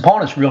 it's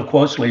upon us real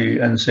closely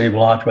in the city of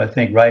Alachua, I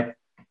think, right?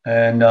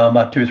 And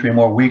about 2 or 3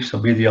 more weeks will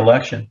be the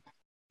election.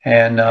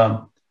 And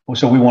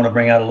so we want to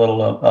bring out a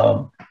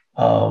little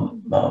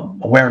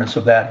awareness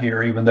of that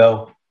here, even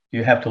though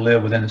you have to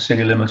live within the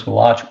city limits of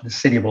Alachua, the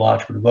city of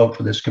Alachua, to vote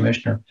for this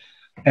commissioner.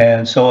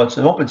 And so it's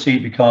an open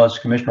seat because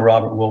Commissioner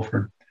Robert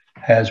Wilford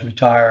has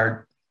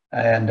retired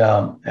and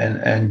going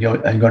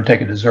to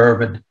take a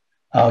deserved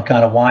kind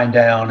of wind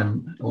down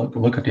and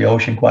look at the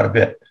ocean quite a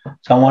bit.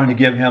 So I wanted to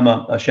give him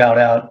a shout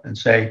out and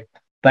say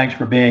thanks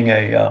for being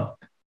a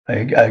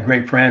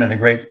great friend and a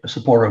great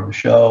supporter of the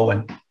show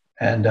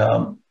and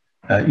a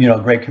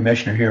great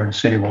commissioner here in the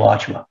city of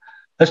Alachua.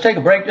 Let's take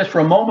a break just for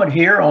a moment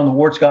here on the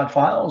Ward Scott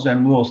Files,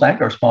 and we'll thank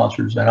our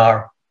sponsors and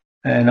our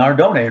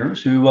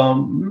donators who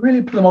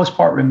really, for the most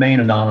part, remain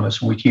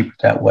anonymous, and we keep it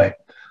that way.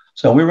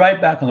 So we're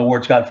right back on the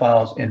Ward Scott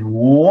Files in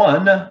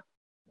minute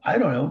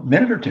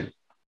or two.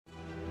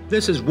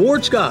 This is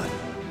Ward Scott,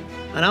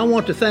 and I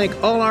want to thank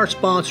all our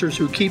sponsors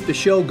who keep the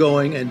show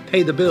going and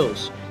pay the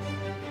bills.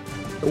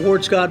 The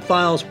Ward Scott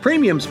Files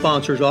premium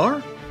sponsors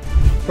are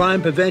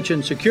Crime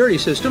Prevention Security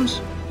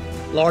Systems,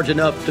 large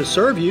enough to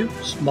serve you,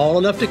 small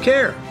enough to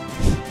care.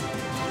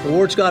 The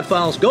Ward Scott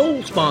Files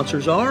Gold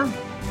sponsors are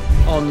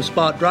On the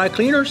Spot Dry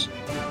Cleaners,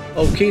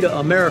 Okita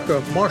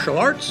America Martial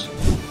Arts,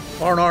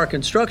 R&R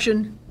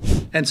Construction,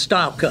 and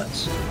Style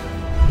Cuts.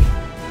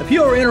 If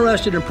you are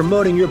interested in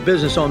promoting your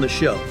business on the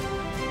show,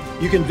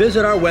 you can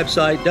visit our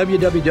website,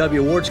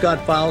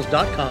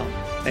 www.wardscottfiles.com,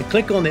 and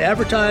click on the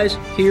Advertise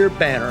Here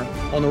banner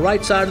on the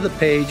right side of the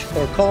page,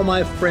 or call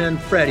my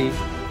friend Freddie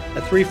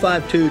at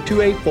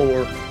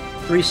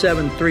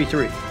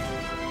 352-284-3733.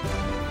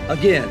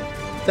 Again,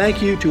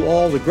 thank you to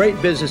all the great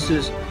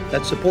businesses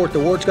that support the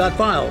Ward Scott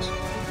Files.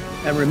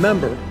 And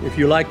remember, if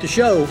you like the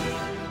show,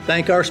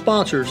 thank our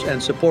sponsors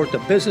and support the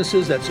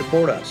businesses that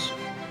support us.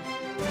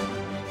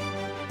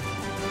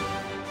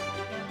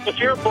 If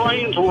your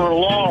brains were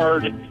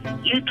lard,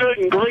 you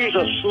couldn't grease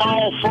a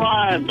small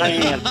frying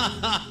pan.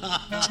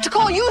 To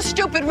call you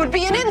stupid would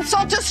be an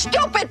insult to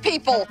stupid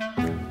people.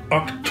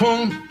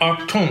 Achtung,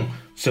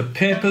 the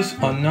papers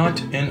are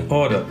not in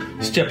order.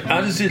 Step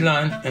out of the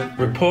line and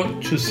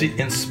report to the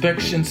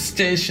inspection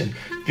station.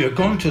 We are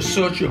going to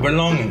search your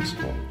belongings.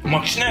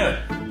 Mach schnell!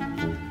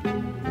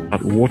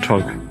 That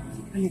warthog.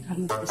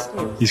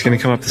 He's going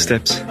to come up the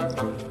steps.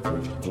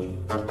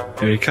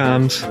 Here he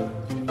comes.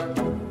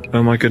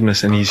 Oh my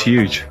goodness, and he's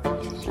huge.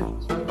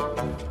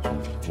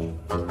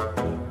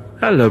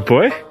 Hello,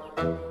 boy. I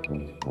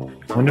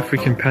wonder if we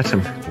can pet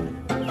him.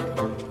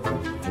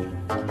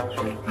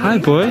 Hi,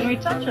 boy. Can we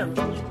touch him?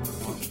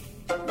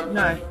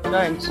 No,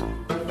 don't.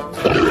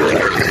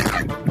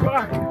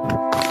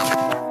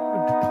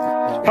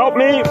 Help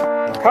me!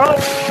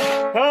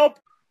 Help!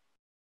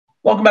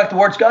 Welcome back to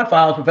Ward Scott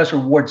Files. Professor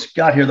Ward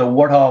Scott here, the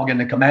Warthog in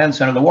the Command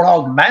Center, the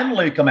Warthog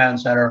Manley Command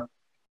Center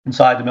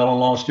inside the Mellon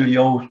Law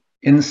Studio,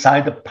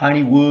 inside the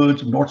piney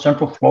woods of North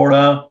Central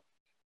Florida,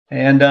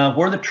 and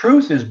where the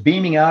truth is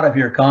beaming out of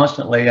here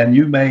constantly, and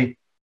you may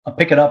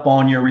pick it up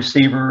on your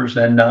receivers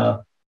and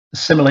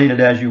assimilate it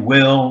as you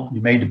will.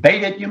 You may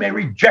debate it, you may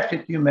reject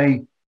it, you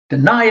may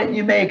deny it,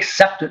 you may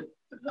accept it,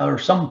 or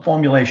some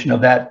formulation of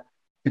that.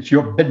 It's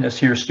your business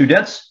here,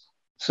 students.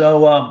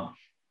 So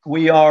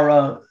we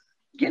are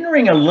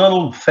entering a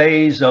little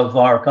phase of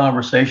our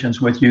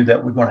conversations with you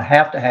that we're going to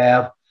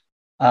have.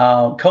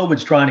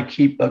 COVID's trying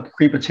to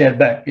creep its head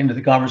back into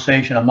the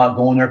conversation. I'm not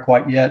going there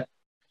quite yet.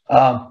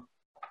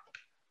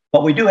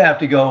 But we do have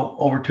to go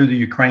over to the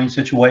Ukraine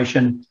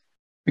situation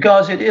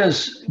because it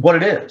is what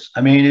it is.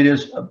 I mean, it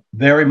is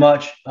very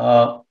much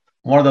one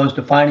of those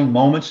defining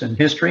moments in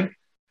history.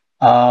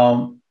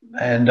 I've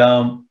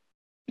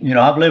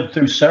lived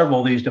through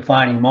several of these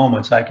defining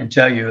moments. I can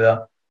tell you,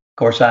 of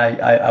course,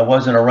 I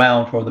wasn't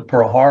around for the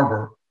Pearl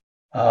Harbor,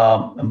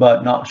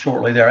 but not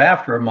shortly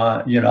thereafter,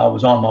 I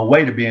was on my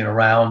way to being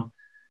around.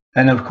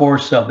 And of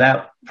course,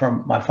 that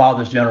from my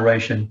father's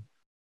generation,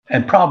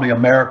 and probably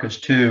America's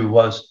too,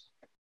 was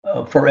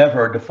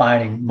forever a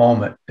defining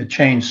moment. It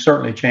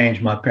certainly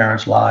changed my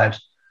parents' lives.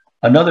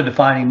 Another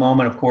defining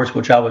moment, of course,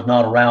 which I was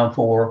not around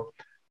for,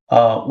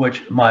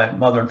 which my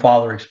mother and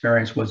father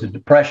experienced, was the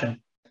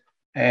Depression.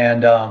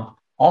 And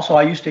also,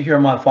 I used to hear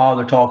my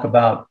father talk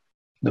about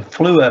the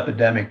flu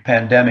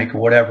pandemic, or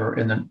whatever,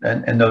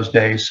 in those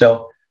days.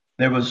 So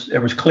there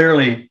was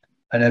clearly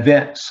an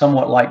event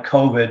somewhat like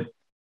COVID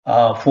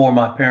for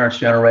my parents'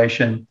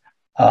 generation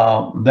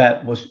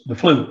that was the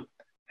flu,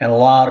 and a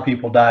lot of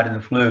people died in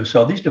the flu.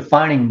 So these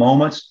defining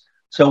moments,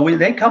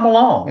 they come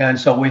along, and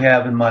so we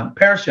have in my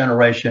parents'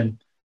 generation,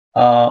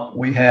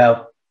 we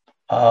have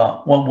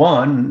the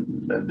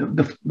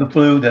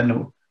flu,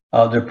 then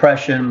the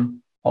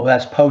Depression. Oh,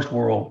 that's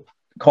post-war,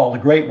 called the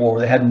Great War.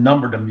 They hadn't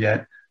numbered them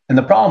yet. And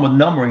the problem with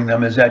numbering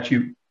them is that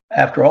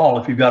after all,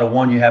 if you've got a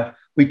 1,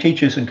 we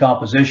teach this in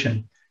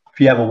composition. If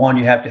you have a 1,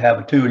 you have to have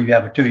a 2. And if you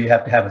have a 2, you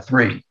have to have a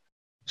 3.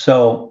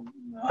 So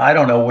I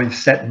don't know, we've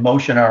set in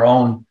motion our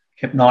own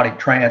hypnotic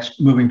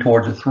trance moving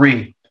towards a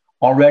 3.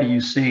 Already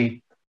you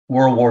see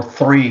World War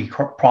III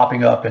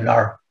propping up in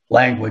our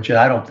language. And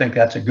I don't think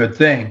that's a good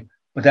thing.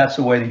 but that's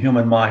the way the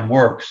human mind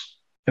works.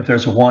 If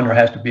there's a 1, there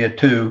has to be a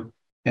 2.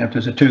 And if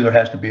there's a 2, there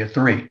has to be a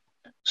 3.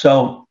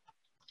 So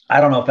I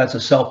don't know if that's a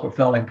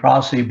self-fulfilling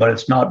prophecy, but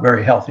it's not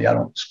very healthy, I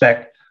don't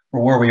expect, for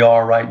where we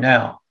are right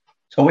now.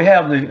 So we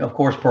have, of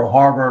course, Pearl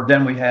Harbor.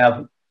 Then we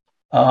have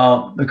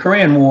the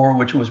Korean War,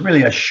 which was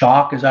really a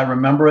shock as I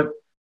remember it.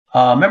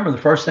 I remember the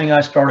first thing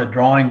I started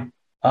drawing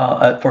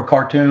for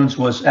cartoons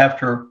was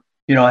after,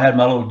 I had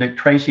my little Dick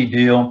Tracy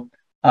deal.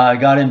 I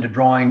got into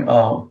drawing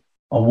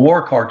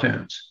war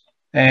cartoons.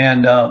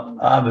 And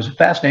I was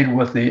fascinated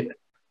with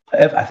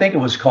I think it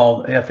was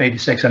called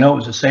F-86. I know it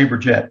was a Sabre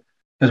jet.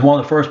 It was one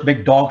of the first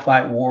big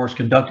dogfight wars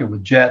conducted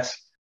with jets.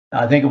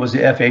 I think it was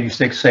the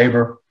F-86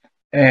 Sabre.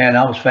 And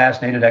I was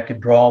fascinated. I could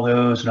draw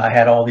those, and I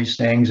had all these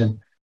things. And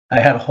I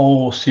had a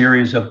whole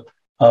series of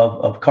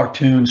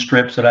cartoon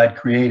strips that I'd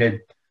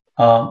created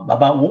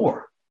about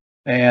war.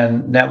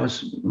 And that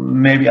was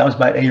maybe I was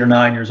about 8 or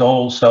 9 years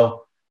old.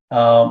 So,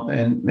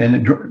 drawing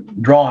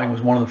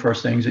was one of the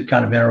first things that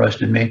kind of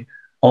interested me,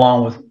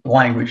 along with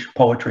language,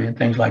 poetry, and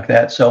things like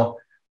that. So,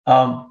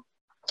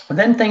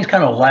 then things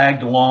kind of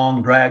dragged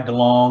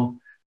along,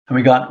 and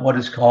we got what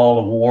is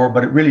called a war,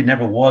 but it really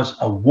never was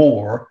a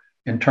war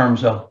in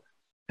terms of,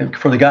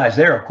 for the guys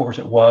there, of course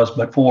it was,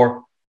 but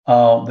for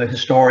the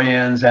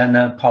historians and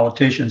the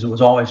politicians, it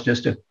was always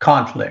just a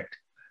conflict.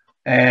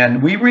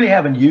 And we really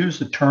haven't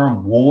used the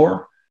term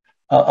war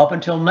up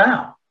until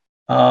now.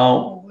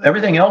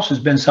 Everything else has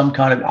been some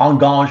kind of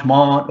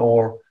engagement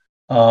or,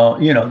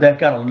 they've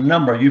got a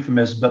number of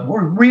euphemisms, but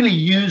we're really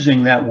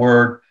using that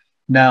word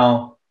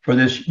now for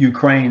this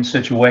Ukraine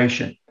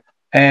situation.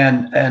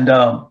 And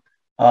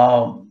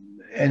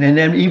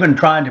then even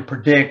trying to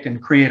predict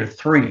and create a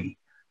 3,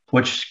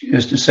 which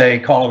is to say,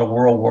 call it a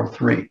World War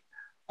III.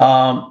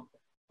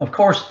 Of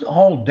course, the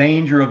whole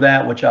danger of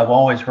that, which I've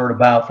always heard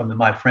about from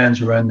my friends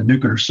who are in the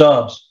nuclear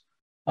subs,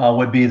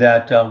 would be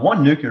that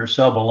one nuclear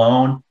sub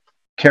alone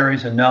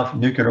carries enough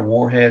nuclear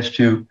warheads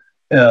to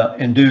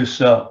induce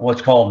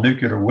what's called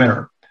nuclear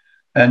winter.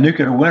 And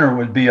nuclear winter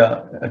would be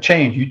a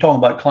change. You're talking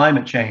about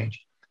climate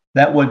change.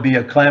 That would be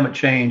a climate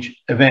change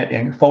event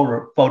in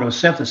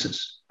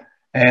photosynthesis.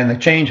 And the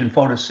change in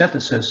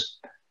photosynthesis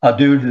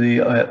due to the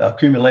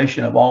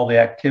accumulation of all the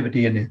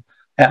activity in the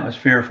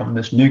atmosphere from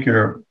this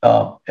nuclear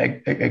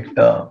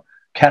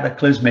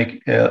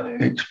cataclysmic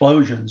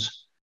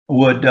explosions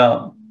would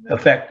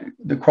affect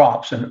the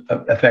crops and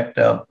affect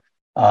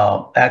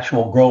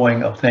actual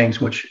growing of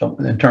things, which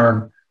in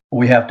turn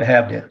we have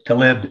to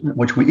live,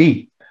 which we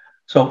eat.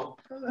 So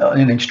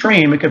in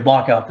extreme, it could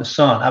block out the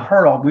sun.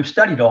 We've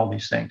studied all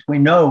these things. We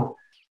know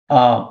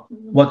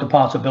what the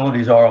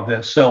possibilities are of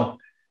this. So,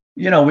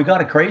 we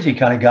got a crazy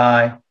kind of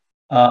guy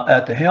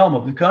at the helm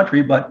of the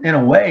country, but in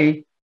a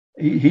way,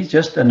 he's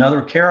just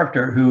another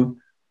character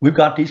we've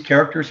got these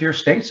characters here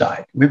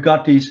stateside. We've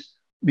got these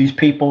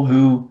people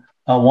who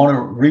want to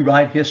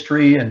rewrite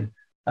history and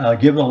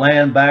give the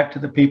land back to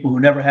the people who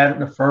never had it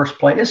in the first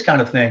place, this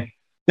kind of thing.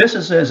 This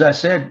is, as I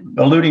said,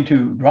 alluding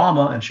to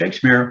drama and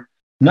Shakespeare,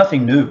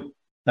 nothing new.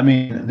 I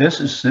mean, this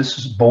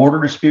is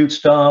border dispute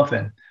stuff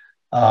and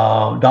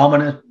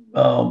dominant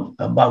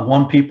by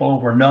one people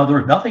over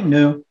another. Nothing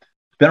new.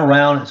 It's been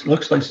around. It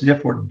looks like as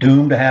if we're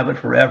doomed to have it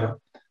forever.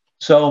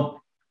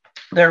 So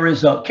there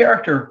is a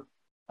character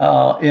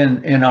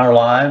in our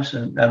lives,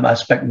 and I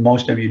expect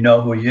most of you know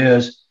who he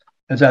is,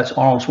 and that's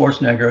Arnold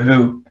Schwarzenegger,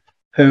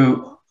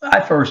 who I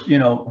first,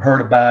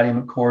 heard about him,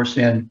 of course,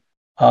 in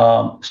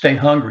Stay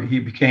Hungry. He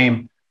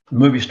became a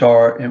movie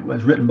star. It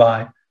was written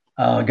by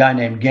a guy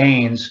named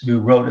Gaines, who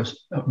wrote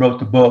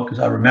the book, as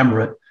I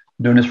remember it.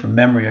 I'm doing this from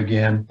memory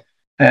again.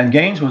 And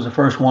Gaines was the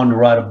first one to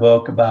write a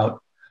book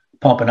about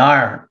pumping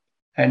iron.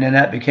 And then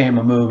that became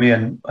a movie.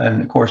 And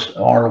of course,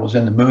 Arnold was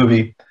in the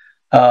movie.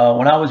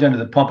 When I was into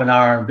the pumping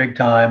iron big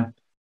time,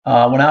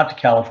 I went out to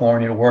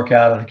California to work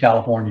out at the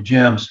California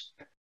gyms.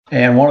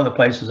 And one of the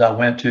places I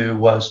went to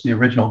was the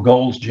original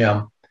Gold's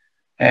Gym.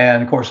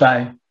 And of course,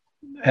 I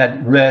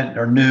had read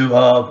or knew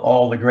of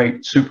all the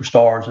great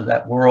superstars of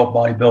that world,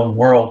 bodybuilding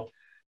world.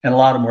 And a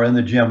lot of them were in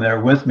the gym there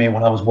with me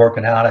when I was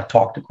working out. I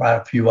talked to quite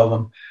a few of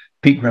them.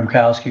 Pete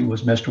Grimkowski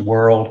was Mr.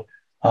 World,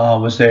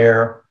 was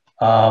there.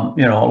 A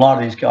lot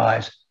of these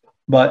guys.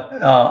 But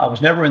I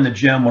was never in the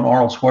gym when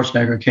Arnold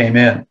Schwarzenegger came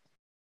in.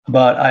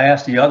 But I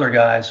asked the other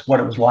guys what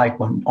it was like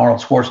when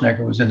Arnold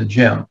Schwarzenegger was in the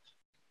gym.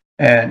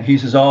 And he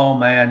says, oh,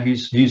 man,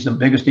 he's the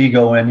biggest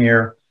ego in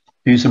here.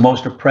 He's the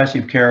most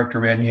oppressive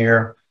character in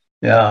here.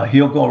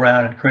 He'll go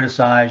around and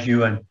criticize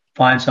you and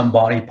find some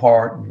body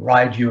part and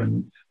ride you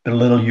and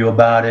belittle you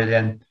about it.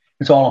 And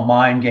it's all a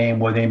mind game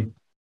with him.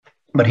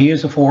 But he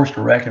is a force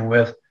to reckon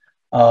with.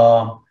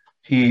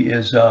 He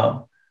is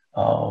Franco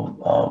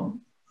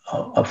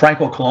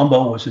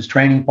Columbo was his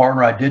training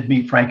partner. I did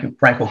meet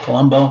Franco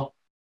Columbo,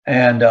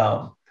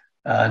 but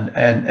I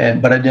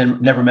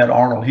never met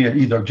Arnold. He had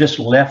either just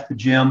left the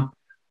gym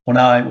when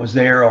I was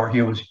there, or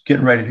he was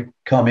getting ready to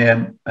come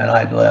in, and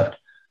I'd left.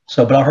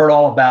 So, but I heard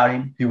all about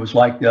him. He was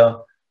like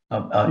a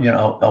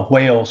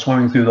whale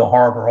swimming through the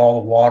harbor.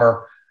 All the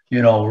water,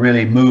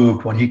 really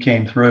moved when he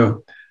came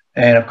through.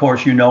 And of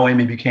course, you know him.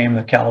 He became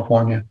the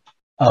California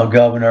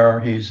governor.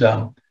 He's, he's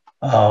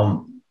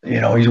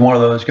one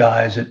of those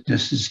guys that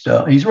just is,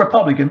 he's a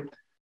Republican,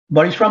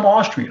 but he's from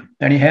Austria,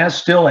 and he has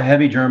still a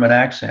heavy German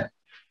accent.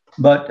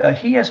 But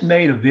he has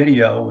made a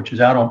video, which is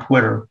out on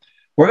Twitter.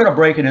 We're going to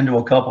break it into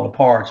a couple of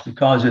parts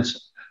because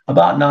it's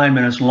about 9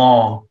 minutes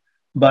long.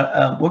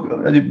 But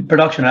the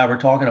production and I were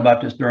talking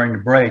about this during the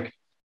break,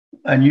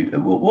 and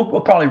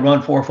we'll probably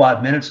run 4 or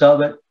 5 minutes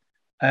of it.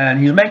 And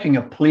he's making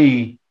a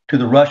plea to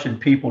the Russian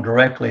people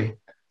directly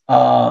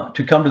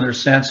to come to their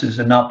senses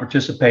and not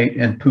participate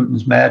in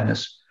Putin's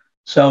madness.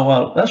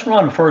 So let's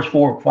run the first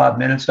 4 or 5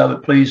 minutes of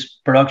it, please,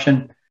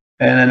 production.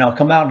 And then I'll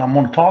come out and I'm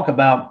going to talk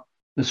about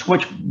the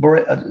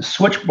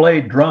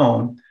Switchblade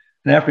drone.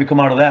 And after we come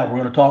out of that, we're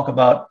going to talk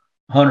about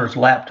Hunter's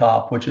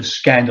laptop, which is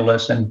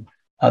scandalous. And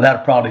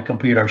that'll probably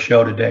complete our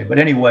show today. But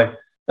anyway,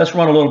 let's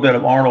run a little bit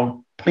of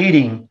Arnold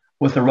pleading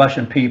with the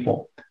Russian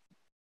people.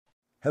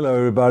 Hello,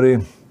 everybody,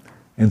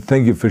 and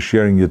thank you for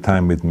sharing your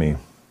time with me.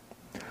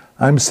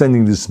 I'm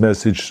sending this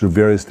message through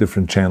various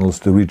different channels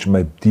to reach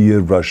my dear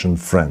Russian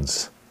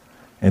friends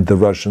and the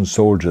Russian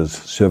soldiers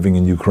serving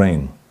in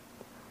Ukraine.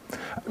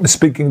 I'm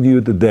speaking to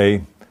you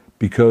today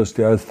because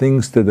there are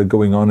things that are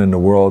going on in the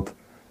world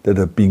that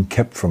are being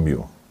kept from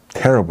you,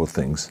 terrible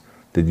things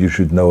that you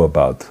should know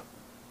about.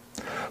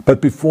 But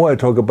before I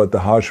talk about the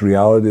harsh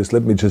realities,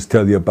 let me just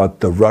tell you about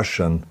the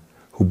Russian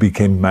who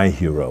became my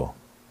hero.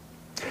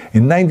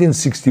 In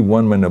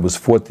 1961, when I was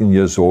 14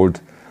 years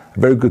old, a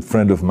very good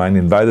friend of mine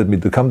invited me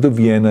to come to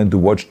Vienna and to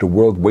watch the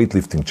World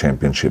Weightlifting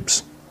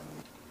Championships.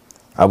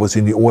 I was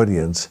in the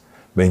audience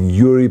when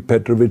Yuri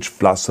Petrovich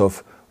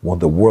Vlasov won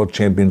the World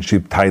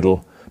Championship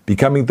title,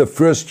 becoming the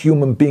first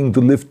human being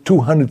to lift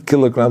 200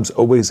 kilograms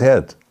over his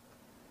head.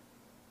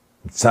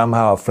 And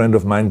somehow a friend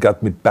of mine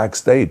got me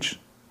backstage.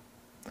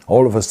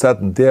 All of a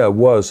sudden there I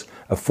was,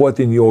 a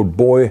 14-year-old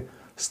boy,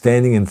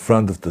 standing in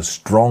front of the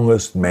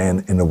strongest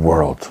man in the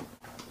world.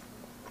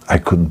 I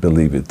couldn't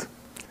believe it.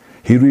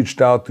 He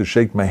reached out to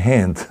shake my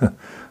hand.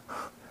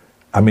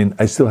 I mean,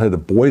 I still had a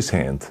boy's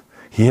hand.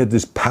 He had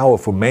this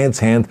powerful man's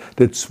hand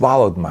that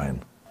swallowed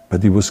mine.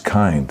 But he was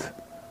kind,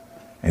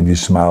 and he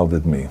smiled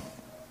at me.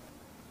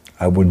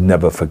 I will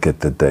never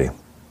forget that day.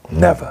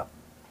 Never.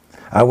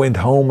 I went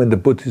home and I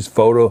put his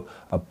photo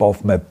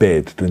above my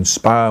bed to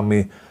inspire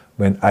me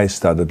when I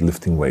started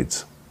lifting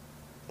weights.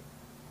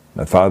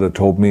 My father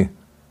told me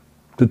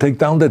to take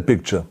down that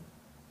picture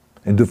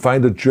and to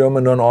find a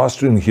German or an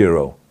Austrian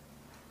hero.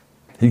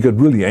 He got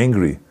really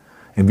angry,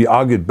 and we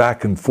argued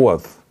back and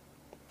forth.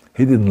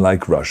 He didn't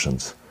like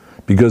Russians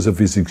because of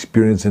his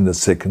experience in the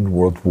Second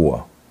World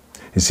War.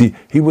 You see,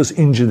 he was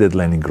injured at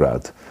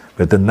Leningrad,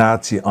 where the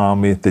Nazi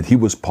army that he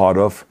was part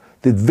of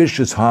did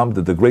vicious harm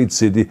to the great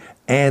city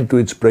and to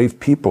its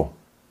brave people.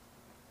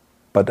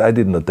 But I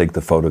did not take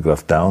the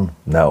photograph down,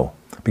 no,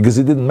 because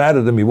it didn't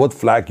matter to me what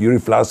flag Yuri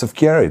Vlasov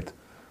carried.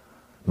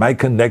 My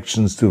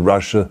connections to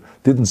Russia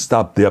didn't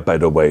stop there, by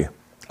the way.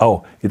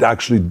 Oh, it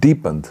actually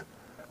deepened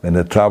when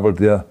I traveled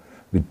there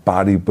with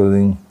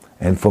bodybuilding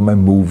and for my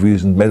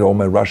movies and met all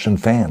my Russian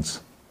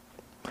fans.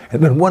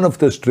 And on one of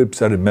those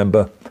trips, I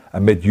remember, I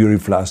met Yuri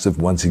Vlasov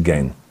once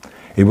again.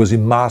 It was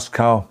in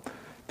Moscow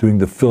during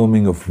the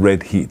filming of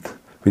Red Heat,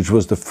 which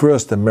was the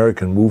first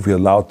American movie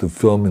allowed to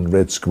film in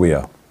Red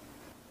Square.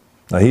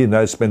 Now, he and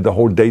I spent the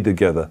whole day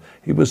together.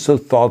 He was so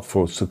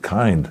thoughtful, so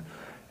kind,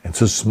 and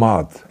so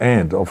smart,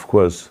 and, of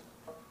course,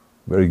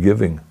 very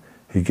giving.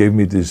 He gave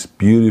me this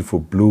beautiful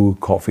blue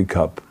coffee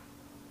cup.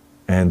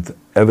 And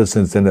ever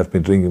since then, I've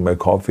been drinking my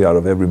coffee out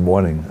of every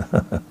morning.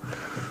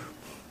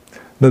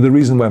 Now, the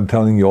reason why I'm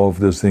telling you all of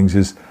those things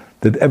is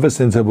that ever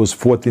since I was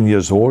 14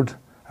 years old,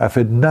 I've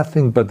had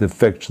nothing but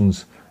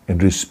affections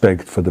and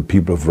respect for the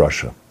people of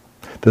Russia.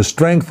 The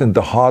strength and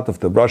the heart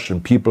of the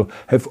Russian people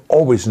have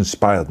always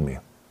inspired me.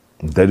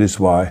 And that is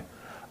why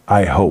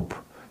I hope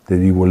that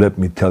you will let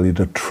me tell you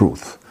the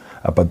truth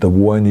about the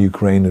war in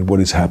Ukraine and what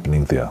is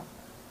happening there.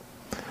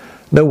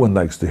 No one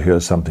likes to hear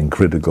something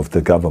critical of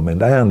the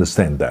government, I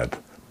understand that.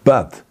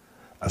 But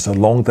as a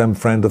longtime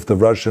friend of the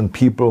Russian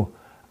people,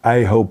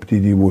 I hope that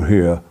you will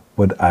hear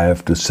what I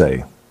have to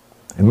say.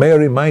 And may I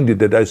remind you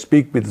that I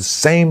speak with the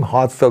same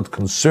heartfelt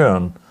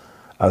concern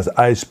as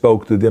I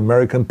spoke to the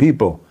American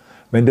people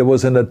when there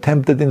was an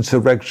attempted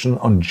insurrection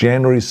on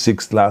January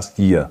 6th last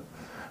year,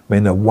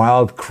 when a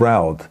wild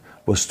crowd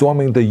was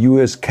storming the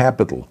US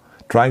Capitol,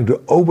 trying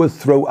to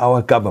overthrow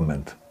our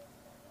government.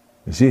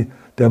 You see,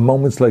 there are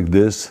moments like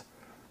this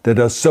that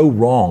are so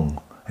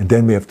wrong, and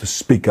then we have to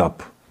speak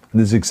up.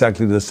 And it's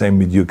exactly the same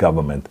with your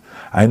government.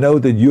 I know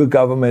that your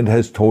government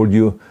has told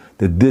you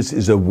that this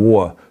is a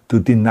war to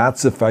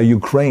denazify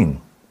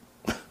Ukraine.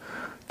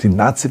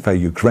 Denazify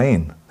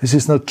Ukraine? This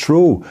is not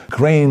true.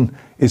 Ukraine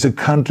is a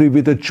country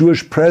with a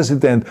Jewish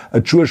president,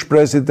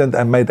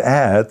 I might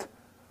add,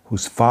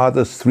 whose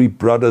father's 3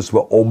 brothers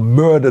were all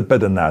murdered by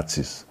the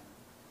Nazis.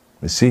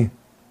 You see,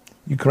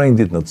 Ukraine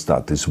did not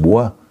start this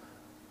war.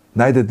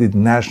 Neither did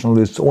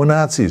nationalists or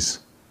Nazis.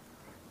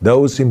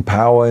 Those in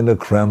power in the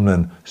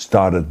Kremlin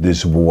started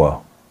this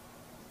war.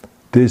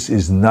 This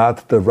is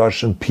not the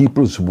Russian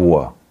people's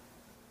war.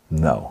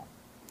 No.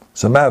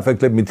 As a matter of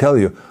fact, let me tell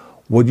you,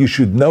 what you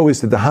should know is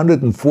that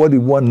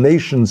 141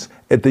 nations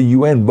at the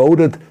UN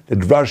voted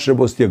that Russia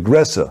was the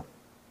aggressor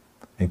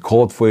and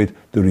called for it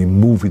to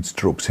remove its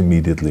troops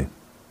immediately.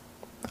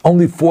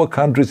 Only 4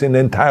 countries in the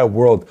entire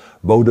world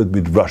voted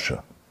with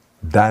Russia.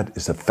 That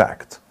is a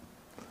fact.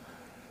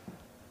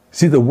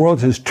 See, the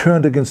world has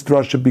turned against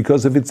Russia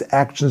because of its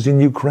actions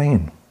in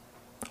Ukraine.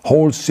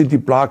 Whole city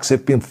blocks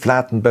have been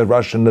flattened by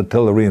Russian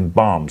artillery and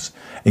bombs,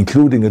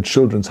 including a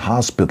children's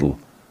hospital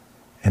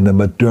and a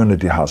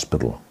maternity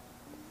hospital.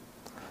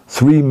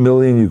 3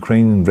 million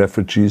Ukrainian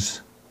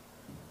refugees,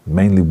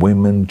 mainly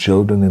women,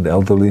 children, and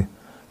elderly,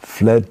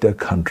 fled their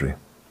country,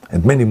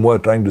 and many more are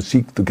trying to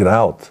seek to get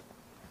out.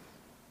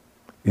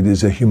 It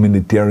is a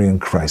humanitarian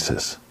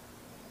crisis.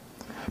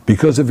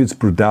 Because of its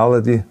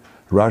brutality,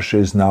 Russia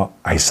is now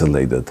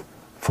isolated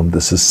from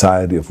the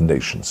society of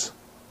nations.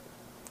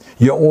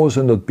 You're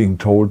also not being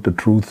told the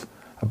truth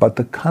about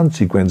the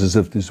consequences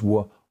of this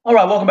war. All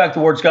right, welcome back to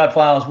Ward Scott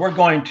Files. We're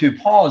going to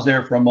pause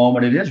there for a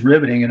moment. It is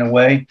riveting in a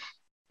way,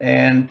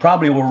 and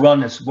probably we'll run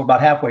this. We're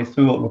about halfway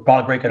through it. We'll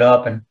probably break it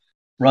up and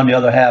run the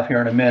other half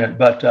here in a minute.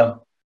 But I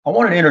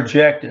wanted to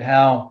interject at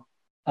how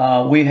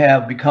we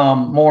have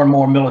become more and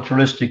more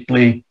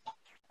militarily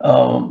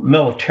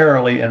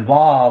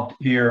involved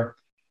here.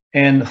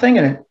 And the thing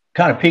that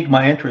kind of piqued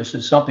my interest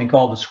is something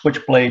called the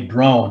Switchblade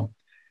drone.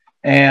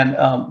 And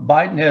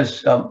Biden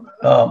has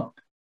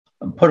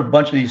put a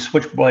bunch of these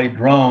Switchblade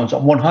drones,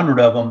 100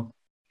 of them,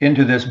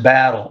 into this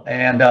battle.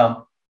 And,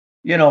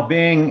 you know,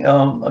 being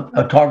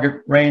a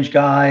target range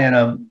guy and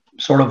a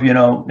sort of, you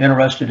know,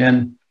 interested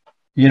in,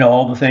 you know,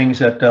 all the things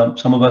that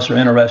some of us are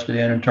interested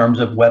in terms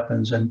of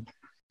weapons and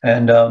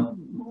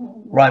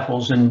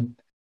rifles and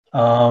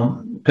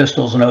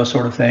pistols and those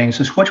sort of things.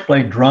 The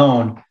Switchblade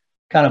drone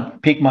kind of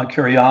piqued my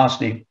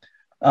curiosity.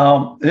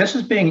 This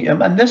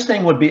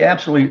thing would be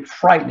absolutely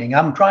frightening.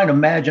 I'm trying to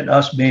imagine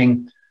us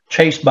being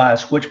chased by a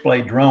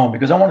Switchblade drone,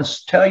 because I want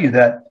to tell you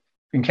that,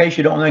 in case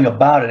you don't know anything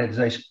about it,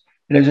 it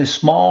is a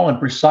small and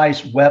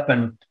precise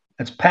weapon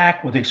that's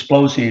packed with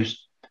explosives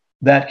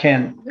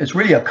it's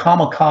really a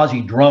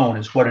kamikaze drone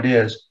is what it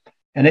is.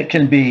 And it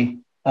can be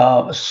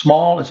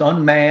small, it's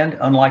unmanned,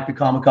 unlike the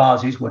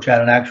kamikazes, which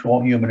had an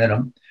actual human in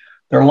them.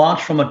 They're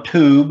launched from a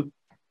tube,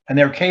 and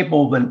they're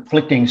capable of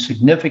inflicting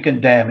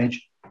significant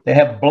damage. They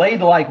have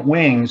blade-like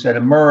wings that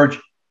emerge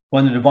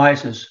when the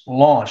device is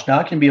launched. Now,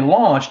 it can be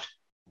launched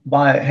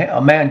by a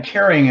man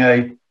carrying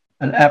an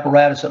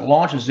apparatus that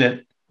launches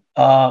it,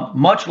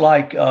 much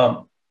like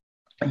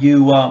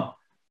you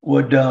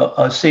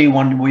would see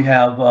when we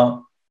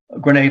have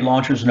grenade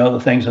launchers and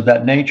other things of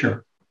that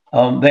nature.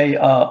 They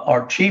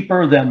are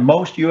cheaper than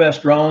most U.S.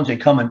 drones. They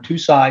come in 2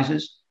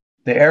 sizes.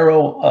 The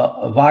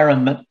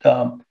AeroVironment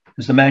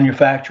is the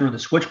manufacturer. The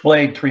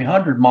Switchblade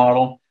 300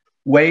 model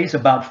weighs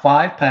about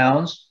 5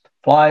 pounds,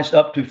 flies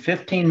up to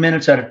 15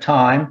 minutes at a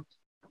time,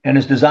 and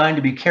is designed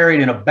to be carried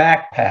in a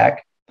backpack,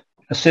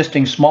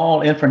 assisting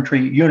small infantry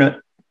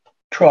unit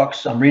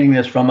trucks. I'm reading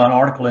this from an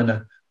article in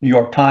the New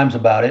York Times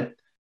about it,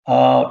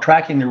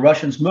 tracking the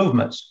Russians'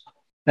 movements.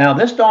 Now,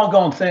 this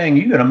doggone thing,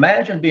 you can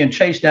imagine being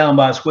chased down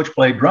by a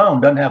Switchblade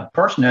drone, doesn't have a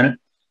person in it,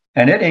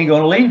 and it ain't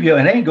going to leave you,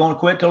 and it ain't going to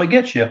quit till it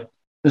gets you.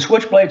 The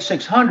Switchblade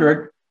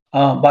 600,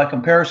 by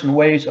comparison,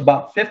 weighs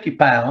about 50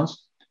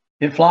 pounds.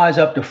 It flies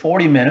up to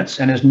 40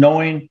 minutes and is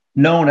known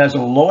as a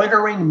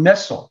loitering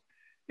missile.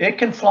 It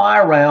can fly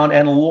around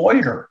and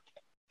loiter,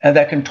 and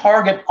that can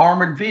target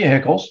armored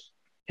vehicles.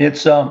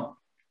 It's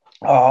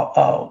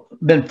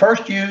been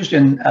first used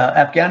in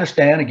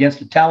Afghanistan against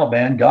the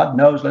Taliban. God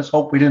knows, let's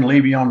hope we didn't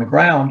leave you on the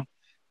ground.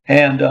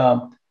 And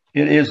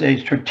it is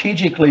a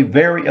strategically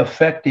very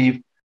effective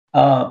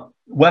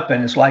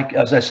weapon. It's like,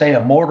 as I say,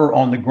 a mortar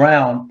on the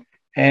ground.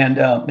 And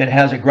it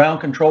has a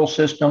ground control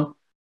system.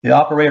 The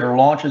operator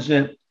launches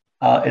it.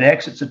 It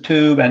exits a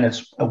tube, and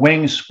its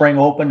wings spring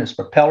open. Its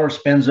propeller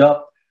spins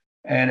up,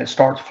 and it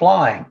starts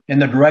flying in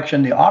the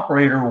direction the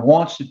operator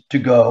wants it to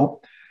go.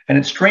 And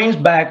it streams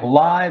back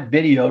live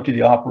video to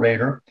the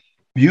operator,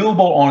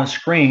 viewable on a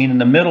screen in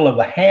the middle of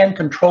a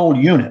hand-controlled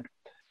unit.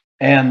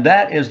 And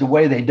that is the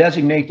way they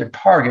designate the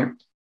target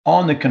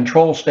on the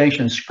control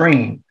station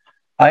screen.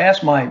 I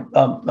asked my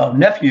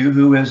nephew,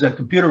 who is a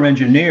computer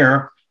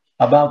engineer,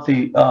 about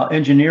the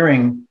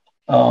engineering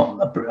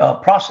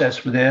process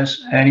for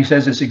this, and he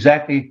says it's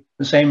exactly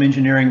the same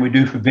engineering we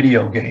do for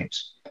video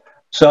games.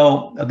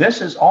 So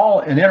this is all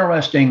an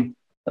interesting,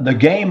 the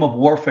game of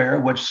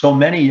warfare, which so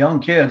many young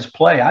kids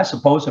play. I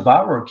suppose if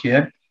I were a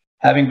kid,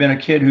 having been a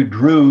kid who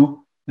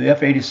drew the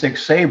F-86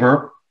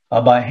 Sabre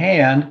by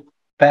hand,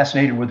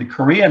 fascinated with the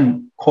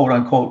Korean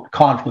quote-unquote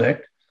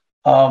conflict,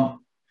 I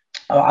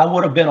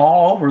would have been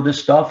all over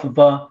this stuff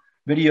of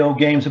video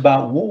games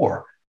about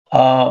war.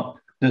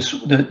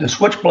 The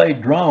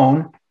Switchblade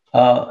drone,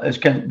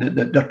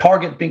 the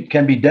target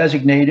can be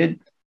designated.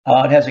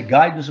 It has a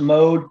guidance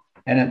mode,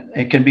 and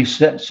it can be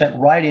sent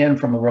right in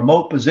from a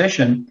remote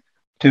position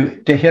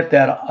to hit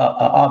that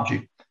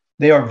object.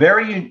 They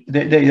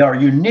are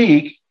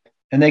unique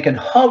and they can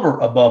hover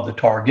above the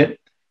target,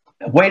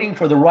 waiting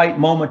for the right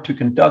moment to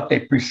conduct a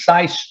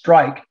precise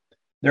strike.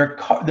 They're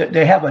part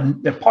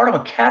of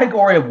a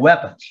category of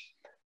weapons.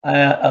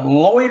 A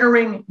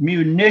loitering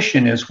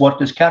munition is what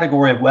this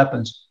category of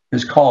weapons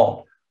is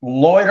called.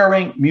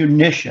 Loitering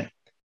munition.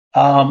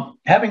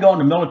 Having gone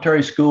to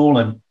military school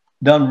and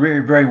done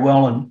very, very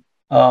well in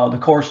the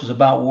courses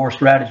about war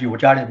strategy,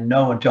 which I didn't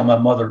know until my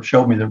mother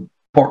showed me the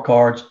report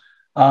cards,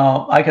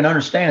 I can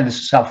understand this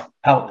is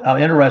how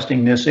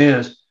interesting this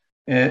is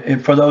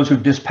for those who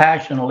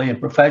dispassionately and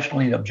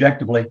professionally and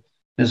objectively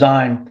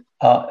design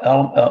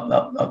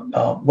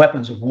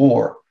weapons of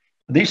war.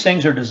 These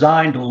things are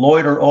designed to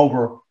loiter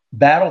over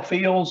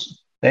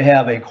battlefields. They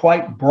have a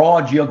quite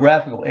broad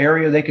geographical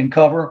area they can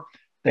cover.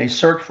 They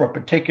search for a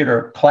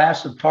particular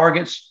class of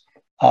targets.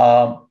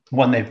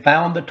 When they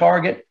found the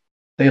target,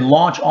 they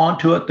launch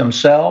onto it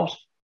themselves.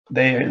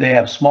 They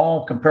have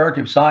small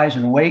comparative size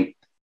and weight.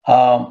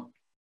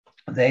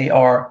 They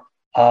are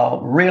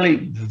really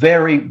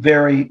very,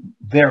 very,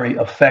 very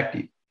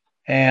effective.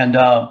 And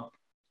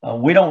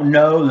we don't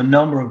know the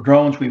number of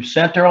drones we've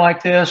sent there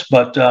like this,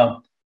 but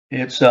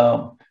it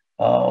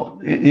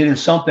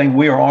is something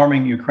we are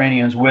arming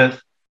Ukrainians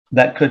with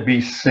that could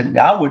be.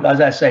 I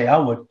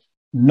would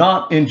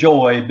not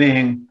enjoy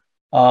being.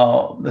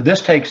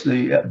 This takes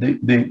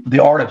the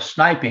art of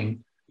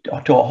sniping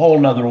to a whole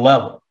nother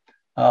level.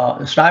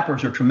 The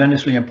snipers are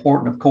tremendously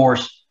important, of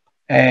course,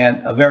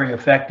 and very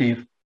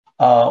effective.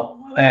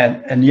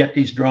 And yet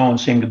these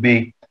drones seem to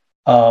be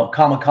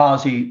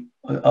kamikaze,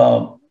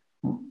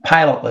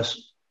 pilotless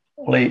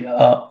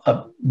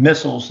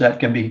missiles that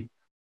can be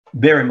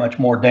very much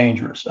more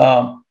dangerous.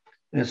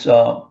 It's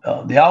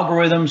the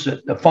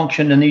algorithms that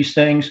function in these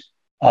things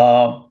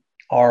are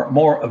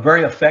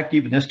very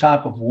effective in this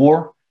type of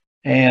war,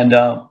 and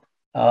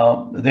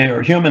they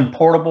are human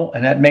portable,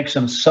 and that makes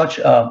them such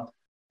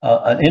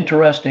an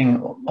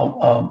interesting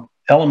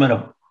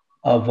element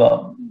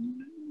of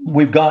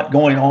we've got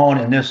going on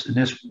in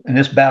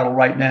this battle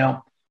right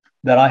now,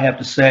 that I have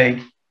to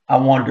say I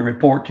wanted to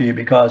report to you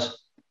because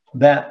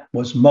that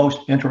was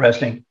most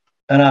interesting.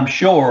 And I'm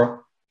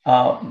sure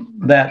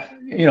that,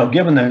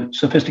 given the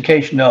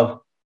sophistication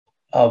of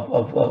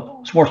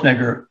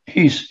Schwarzenegger,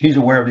 he's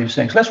aware of these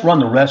things. Let's run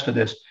the rest of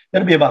this.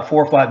 It'll be about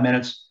 4 or 5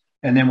 minutes,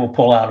 and then we'll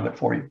pull out of it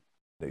for you.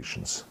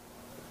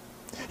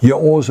 You're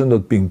also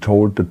not being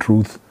told the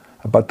truth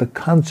about the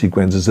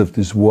consequences of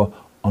this war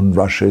on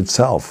Russia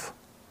itself.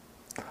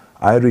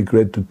 I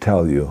regret to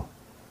tell you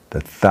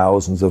that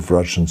thousands of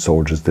Russian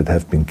soldiers that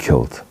have been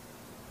killed.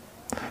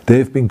 They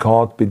have been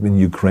caught between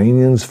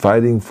Ukrainians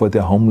fighting for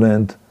their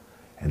homeland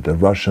and the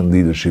Russian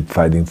leadership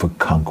fighting for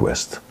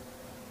conquest.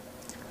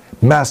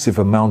 Massive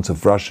amounts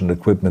of Russian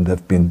equipment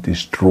have been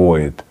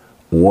destroyed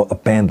or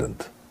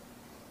abandoned.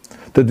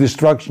 The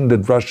destruction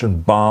that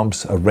Russian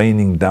bombs are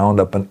raining down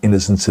upon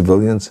innocent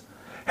civilians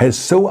has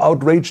so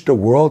outraged the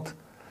world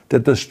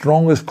that the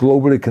strongest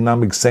global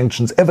economic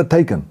sanctions ever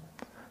taken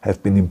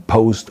have been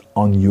imposed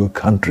on your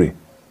country.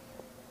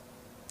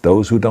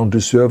 Those who don't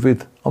deserve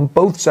it on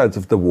both sides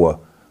of the war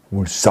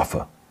will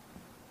suffer.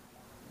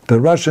 The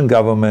Russian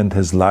government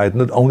has lied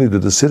not only to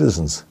the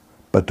citizens,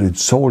 but to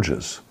its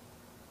soldiers.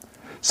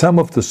 Some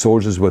of the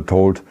soldiers were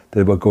told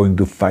they were going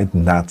to fight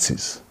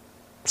Nazis.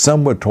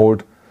 Some were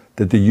told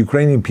that the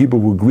Ukrainian people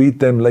would greet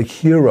them like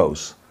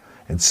heroes.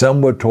 And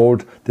some were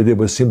told that they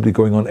were simply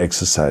going on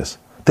exercise.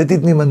 They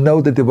didn't even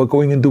know that they were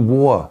going into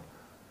war.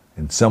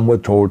 And some were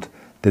told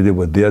that they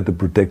were there to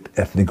protect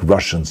ethnic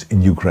Russians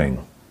in Ukraine.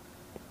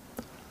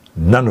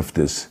 None of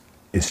this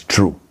is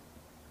true.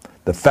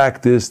 The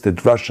fact is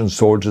that Russian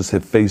soldiers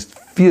have faced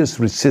fierce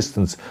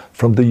resistance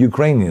from the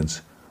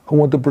Ukrainians who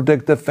want to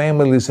protect their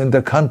families and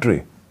their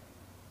country.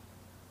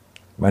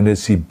 When I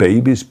see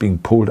babies being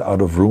pulled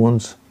out of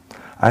ruins,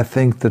 I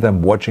think that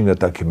I'm watching a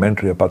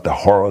documentary about the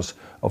horrors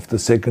of the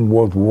Second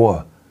World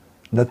War,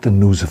 not the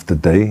news of the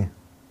day.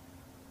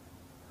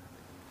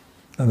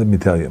 Now let me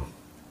tell you,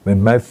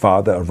 when my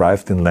father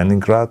arrived in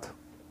Leningrad,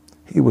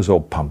 he was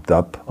all pumped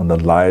up on the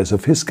lies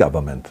of his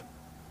government.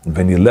 And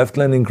when he left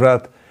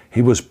Leningrad,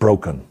 he was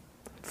broken,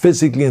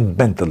 physically and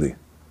mentally.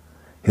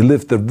 He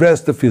lived the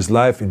rest of his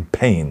life in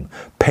pain.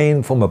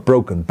 Pain from a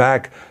broken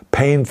back,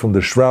 pain from the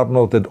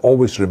shrapnel that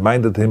always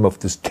reminded him of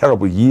these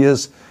terrible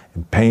years,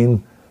 and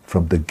pain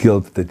from the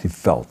guilt that he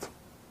felt.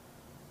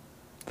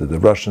 To the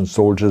Russian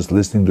soldiers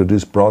listening to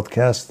this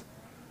broadcast,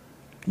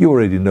 you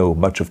already know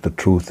much of the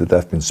truth that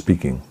I've been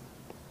speaking.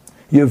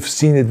 You have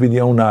seen it with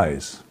your own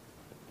eyes.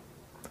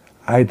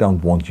 I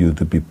don't want you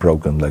to be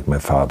broken like my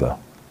father.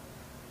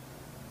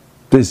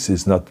 This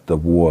is not the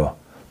war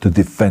to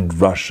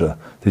defend Russia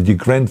that your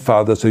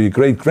grandfathers or your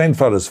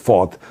great-grandfathers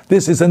fought.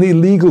 This is an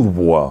illegal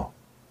war.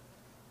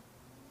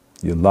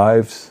 Your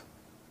lives,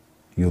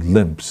 your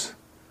limbs,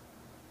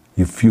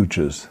 your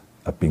futures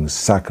are being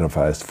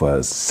sacrificed for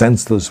a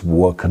senseless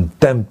war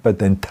condemned by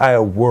the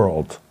entire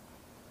world.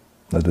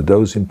 Now, to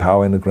those in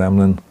power in the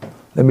Kremlin,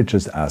 let me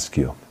just ask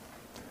you,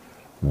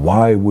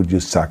 why would you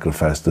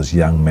sacrifice those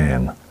young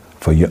men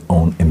for your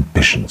own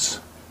ambitions?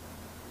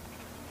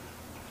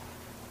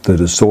 To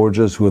the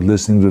soldiers who are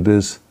listening to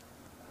this,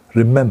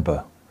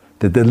 remember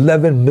that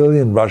 11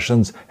 million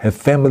Russians have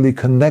family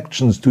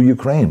connections to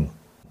Ukraine.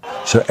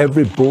 So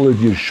every bullet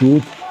you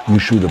shoot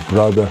a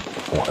brother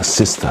or a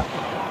sister.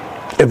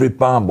 Every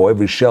bomb or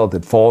every shell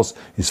that falls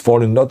is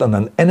falling not on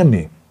an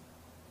enemy,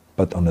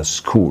 but on a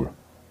school,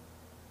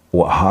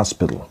 or a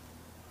hospital,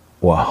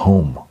 or a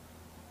home.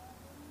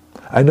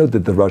 I know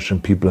that the Russian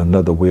people are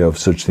not aware of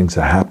such things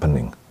are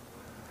happening.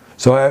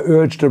 So I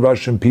urge the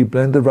Russian people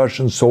and the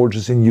Russian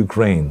soldiers in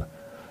Ukraine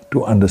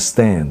to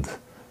understand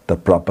the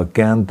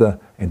propaganda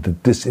and the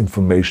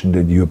disinformation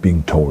that you're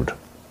being told.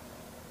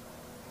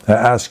 I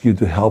ask you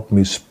to help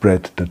me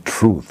spread the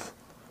truth.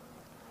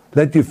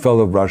 Let your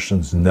fellow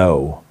Russians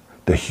know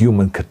the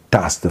human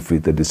catastrophe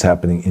that is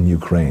happening in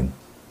Ukraine.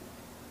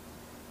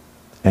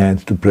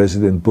 And to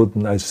President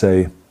Putin, I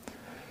say,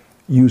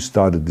 you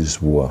started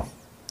this war.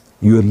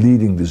 You are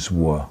leading this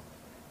war.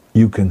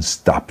 You can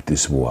stop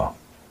this war.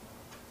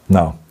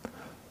 Now,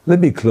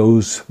 let me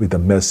close with a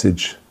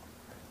message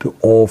to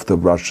all of the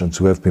Russians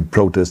who have been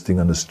protesting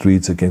on the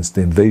streets against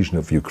the invasion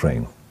of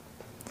Ukraine.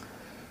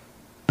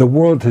 The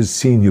world has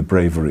seen your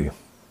bravery.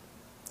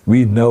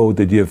 We know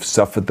that you have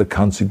suffered the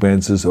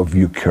consequences of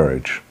your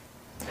courage.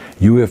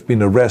 You have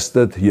been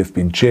arrested, you have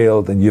been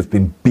jailed, and you have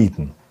been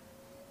beaten.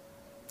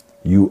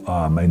 You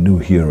are my new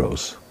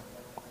heroes.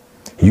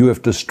 You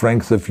have the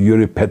strength of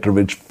Yuri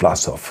Petrovich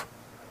Vlasov.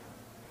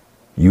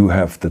 You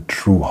have the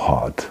true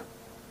heart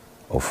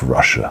of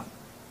Russia.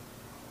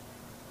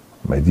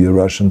 My dear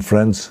Russian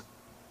friends,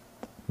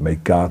 may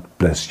God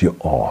bless you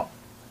all.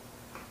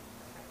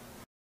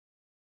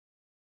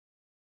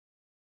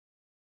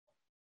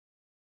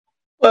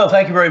 Well,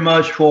 thank you very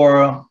much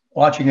for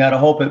watching that. I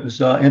hope it was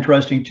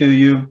interesting to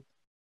you.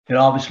 It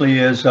obviously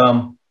is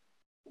something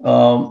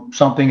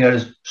that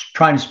is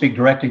trying to speak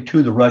directly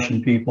to the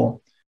Russian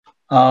people.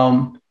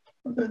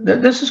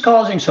 This is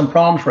causing some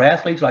problems for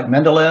athletes like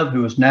Mendeleev,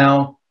 who is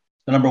now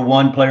the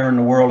 #1 player in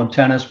the world in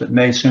tennis, but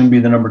may soon be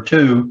the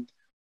 #2.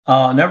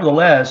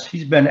 Nevertheless,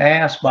 he's been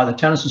asked by the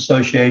Tennis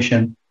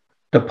Association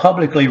to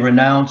publicly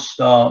renounce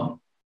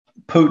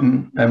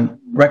Putin and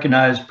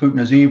recognize Putin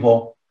as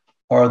evil,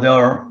 or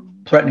they're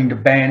threatening to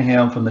ban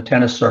him from the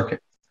tennis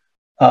circuit.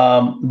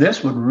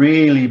 This would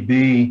really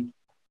be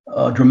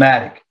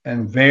dramatic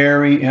and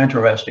very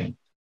interesting,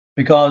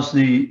 because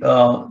the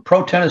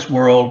pro tennis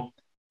world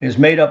is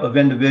made up of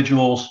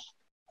individuals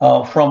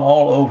from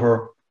all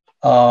over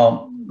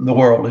the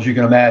world, as you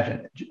can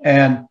imagine.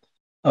 And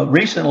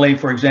recently,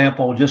 for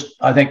example, just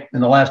I think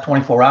in the last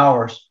 24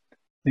 hours,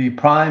 the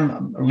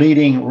prime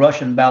leading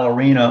Russian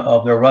ballerina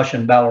of their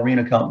Russian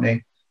ballerina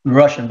company, the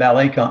Russian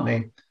ballet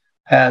company,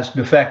 has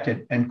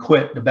defected and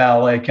quit the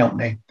ballet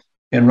company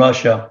in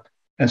Russia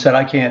and said,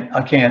 I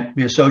can't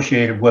be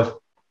associated with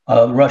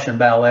the Russian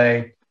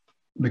ballet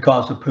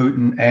because of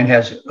Putin, and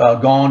has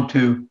gone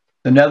to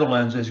the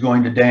Netherlands, is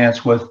going to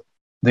dance with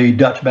the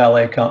Dutch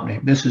ballet company.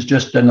 This is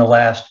just in the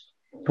last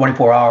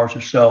 24 hours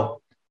or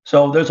so.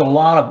 So there's a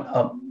lot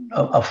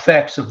of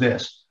effects of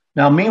this.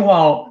 Now,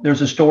 meanwhile,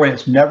 there's a story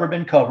that's never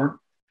been covered,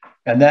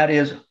 and that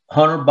is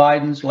Hunter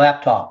Biden's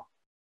laptop.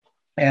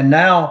 And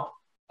now,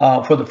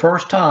 for the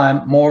first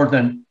time, more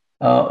than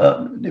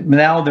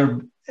now,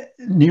 the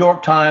New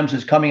York Times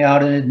is coming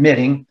out and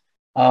admitting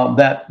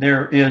that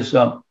there is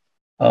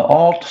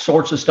all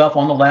sorts of stuff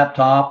on the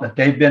laptop, that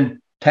they've been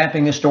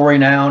tapping the story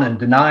down and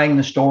denying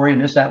the story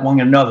and this, that, one,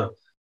 and another.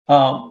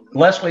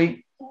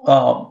 Leslie,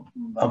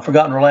 I've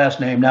forgotten her last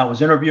name now,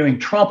 was interviewing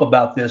Trump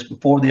about this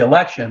before the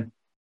election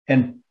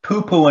and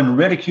poo-pooing,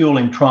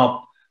 ridiculing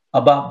Trump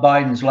about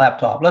Biden's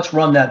laptop. Let's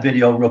run that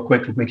video real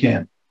quick if we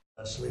can.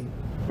 Leslie.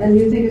 And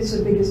you think it's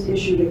the biggest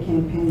issue to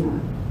campaign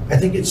on? I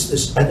think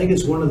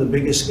it's one of the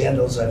biggest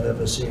scandals I've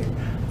ever seen,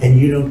 and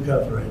you don't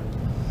cover it.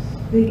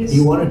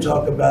 You want to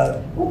talk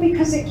about... Well,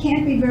 because it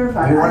can't be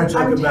verified. You want to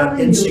talk about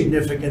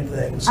insignificant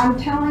things. I'm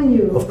telling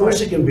you. Of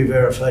course it can be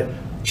verified.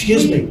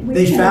 Excuse me,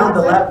 they found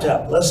the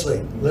laptop. Leslie.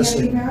 It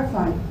can't be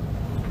verified.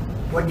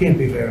 What can't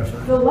be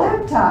verified? The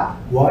laptop.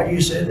 Why do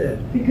you say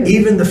that? Because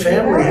even the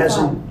family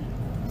hasn't...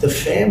 The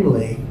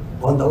family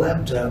on the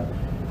laptop,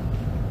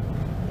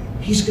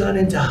 he's gone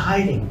into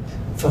hiding.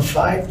 For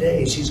 5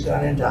 days, he's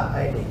gone into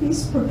hiding.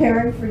 He's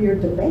preparing for your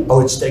debate.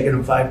 Oh, it's taken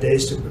him 5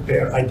 days to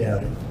prepare? I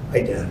doubt it.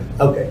 I doubt it.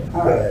 Okay,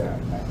 all right.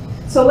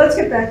 So let's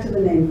get back to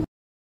the name.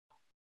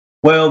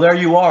 Well, there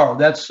you are.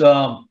 That's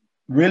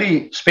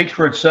really speaks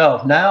for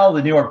itself. Now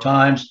the New York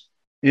Times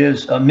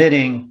is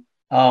admitting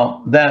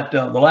that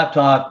the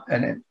laptop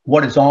and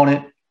what is on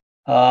it,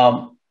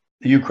 the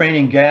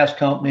Ukrainian gas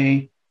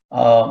company,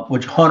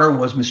 which Hunter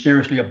was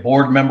mysteriously a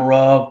board member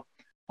of,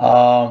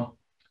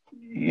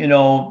 you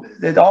know,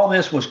 all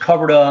this was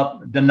covered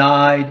up,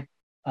 denied,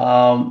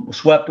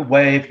 swept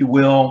away, if you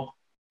will.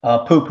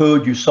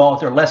 Poo-pooed. You saw it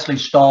there. Leslie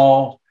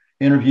Stahl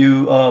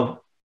interview of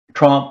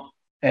Trump,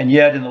 and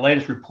yet in the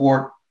latest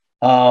report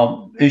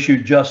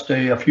issued just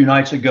a few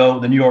nights ago,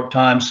 the New York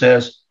Times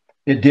says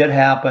it did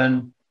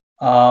happen.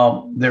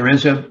 There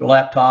is a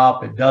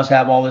laptop. It does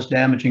have all this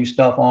damaging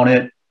stuff on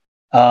it.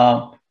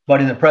 But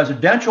in the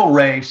presidential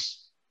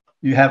race,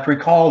 you have to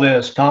recall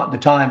this. The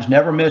Times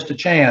never missed a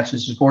chance.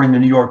 This is according to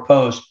the New York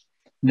Post.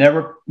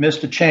 Never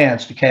missed a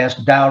chance to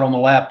cast doubt on the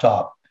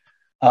laptop,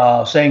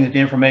 saying that the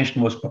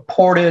information was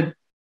purported.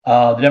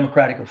 The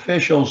Democratic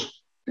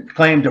officials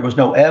claimed there was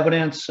no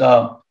evidence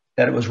that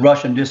it was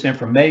Russian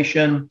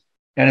disinformation.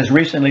 And as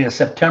recently as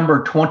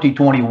September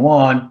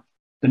 2021,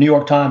 the New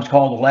York Times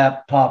called the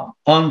laptop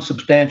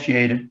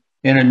unsubstantiated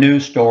in a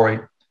news story.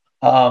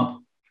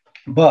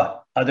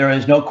 But there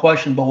is no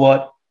question but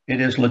what it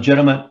is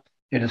legitimate.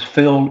 It is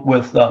filled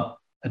with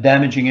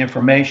damaging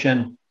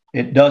information.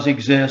 It does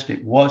exist.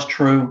 It was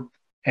true,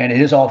 and it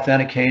is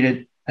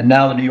authenticated. And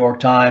now the New York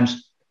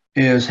Times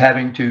is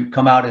having to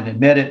come out and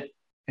admit it.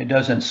 It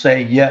doesn't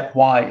say yet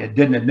why it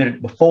didn't admit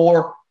it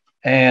before.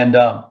 And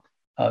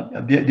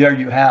there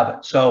you have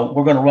it. So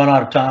we're going to run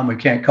out of time. We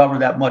can't cover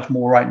that much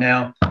more right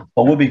now,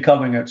 but we'll be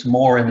covering it some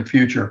more in the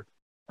future.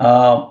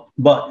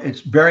 But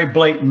it's very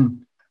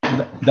blatant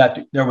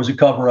that there was a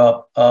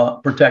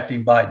cover-up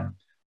protecting Biden.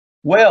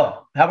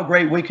 Well, have a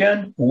great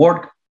weekend.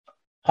 Ward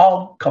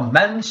Hall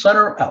Command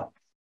Center out.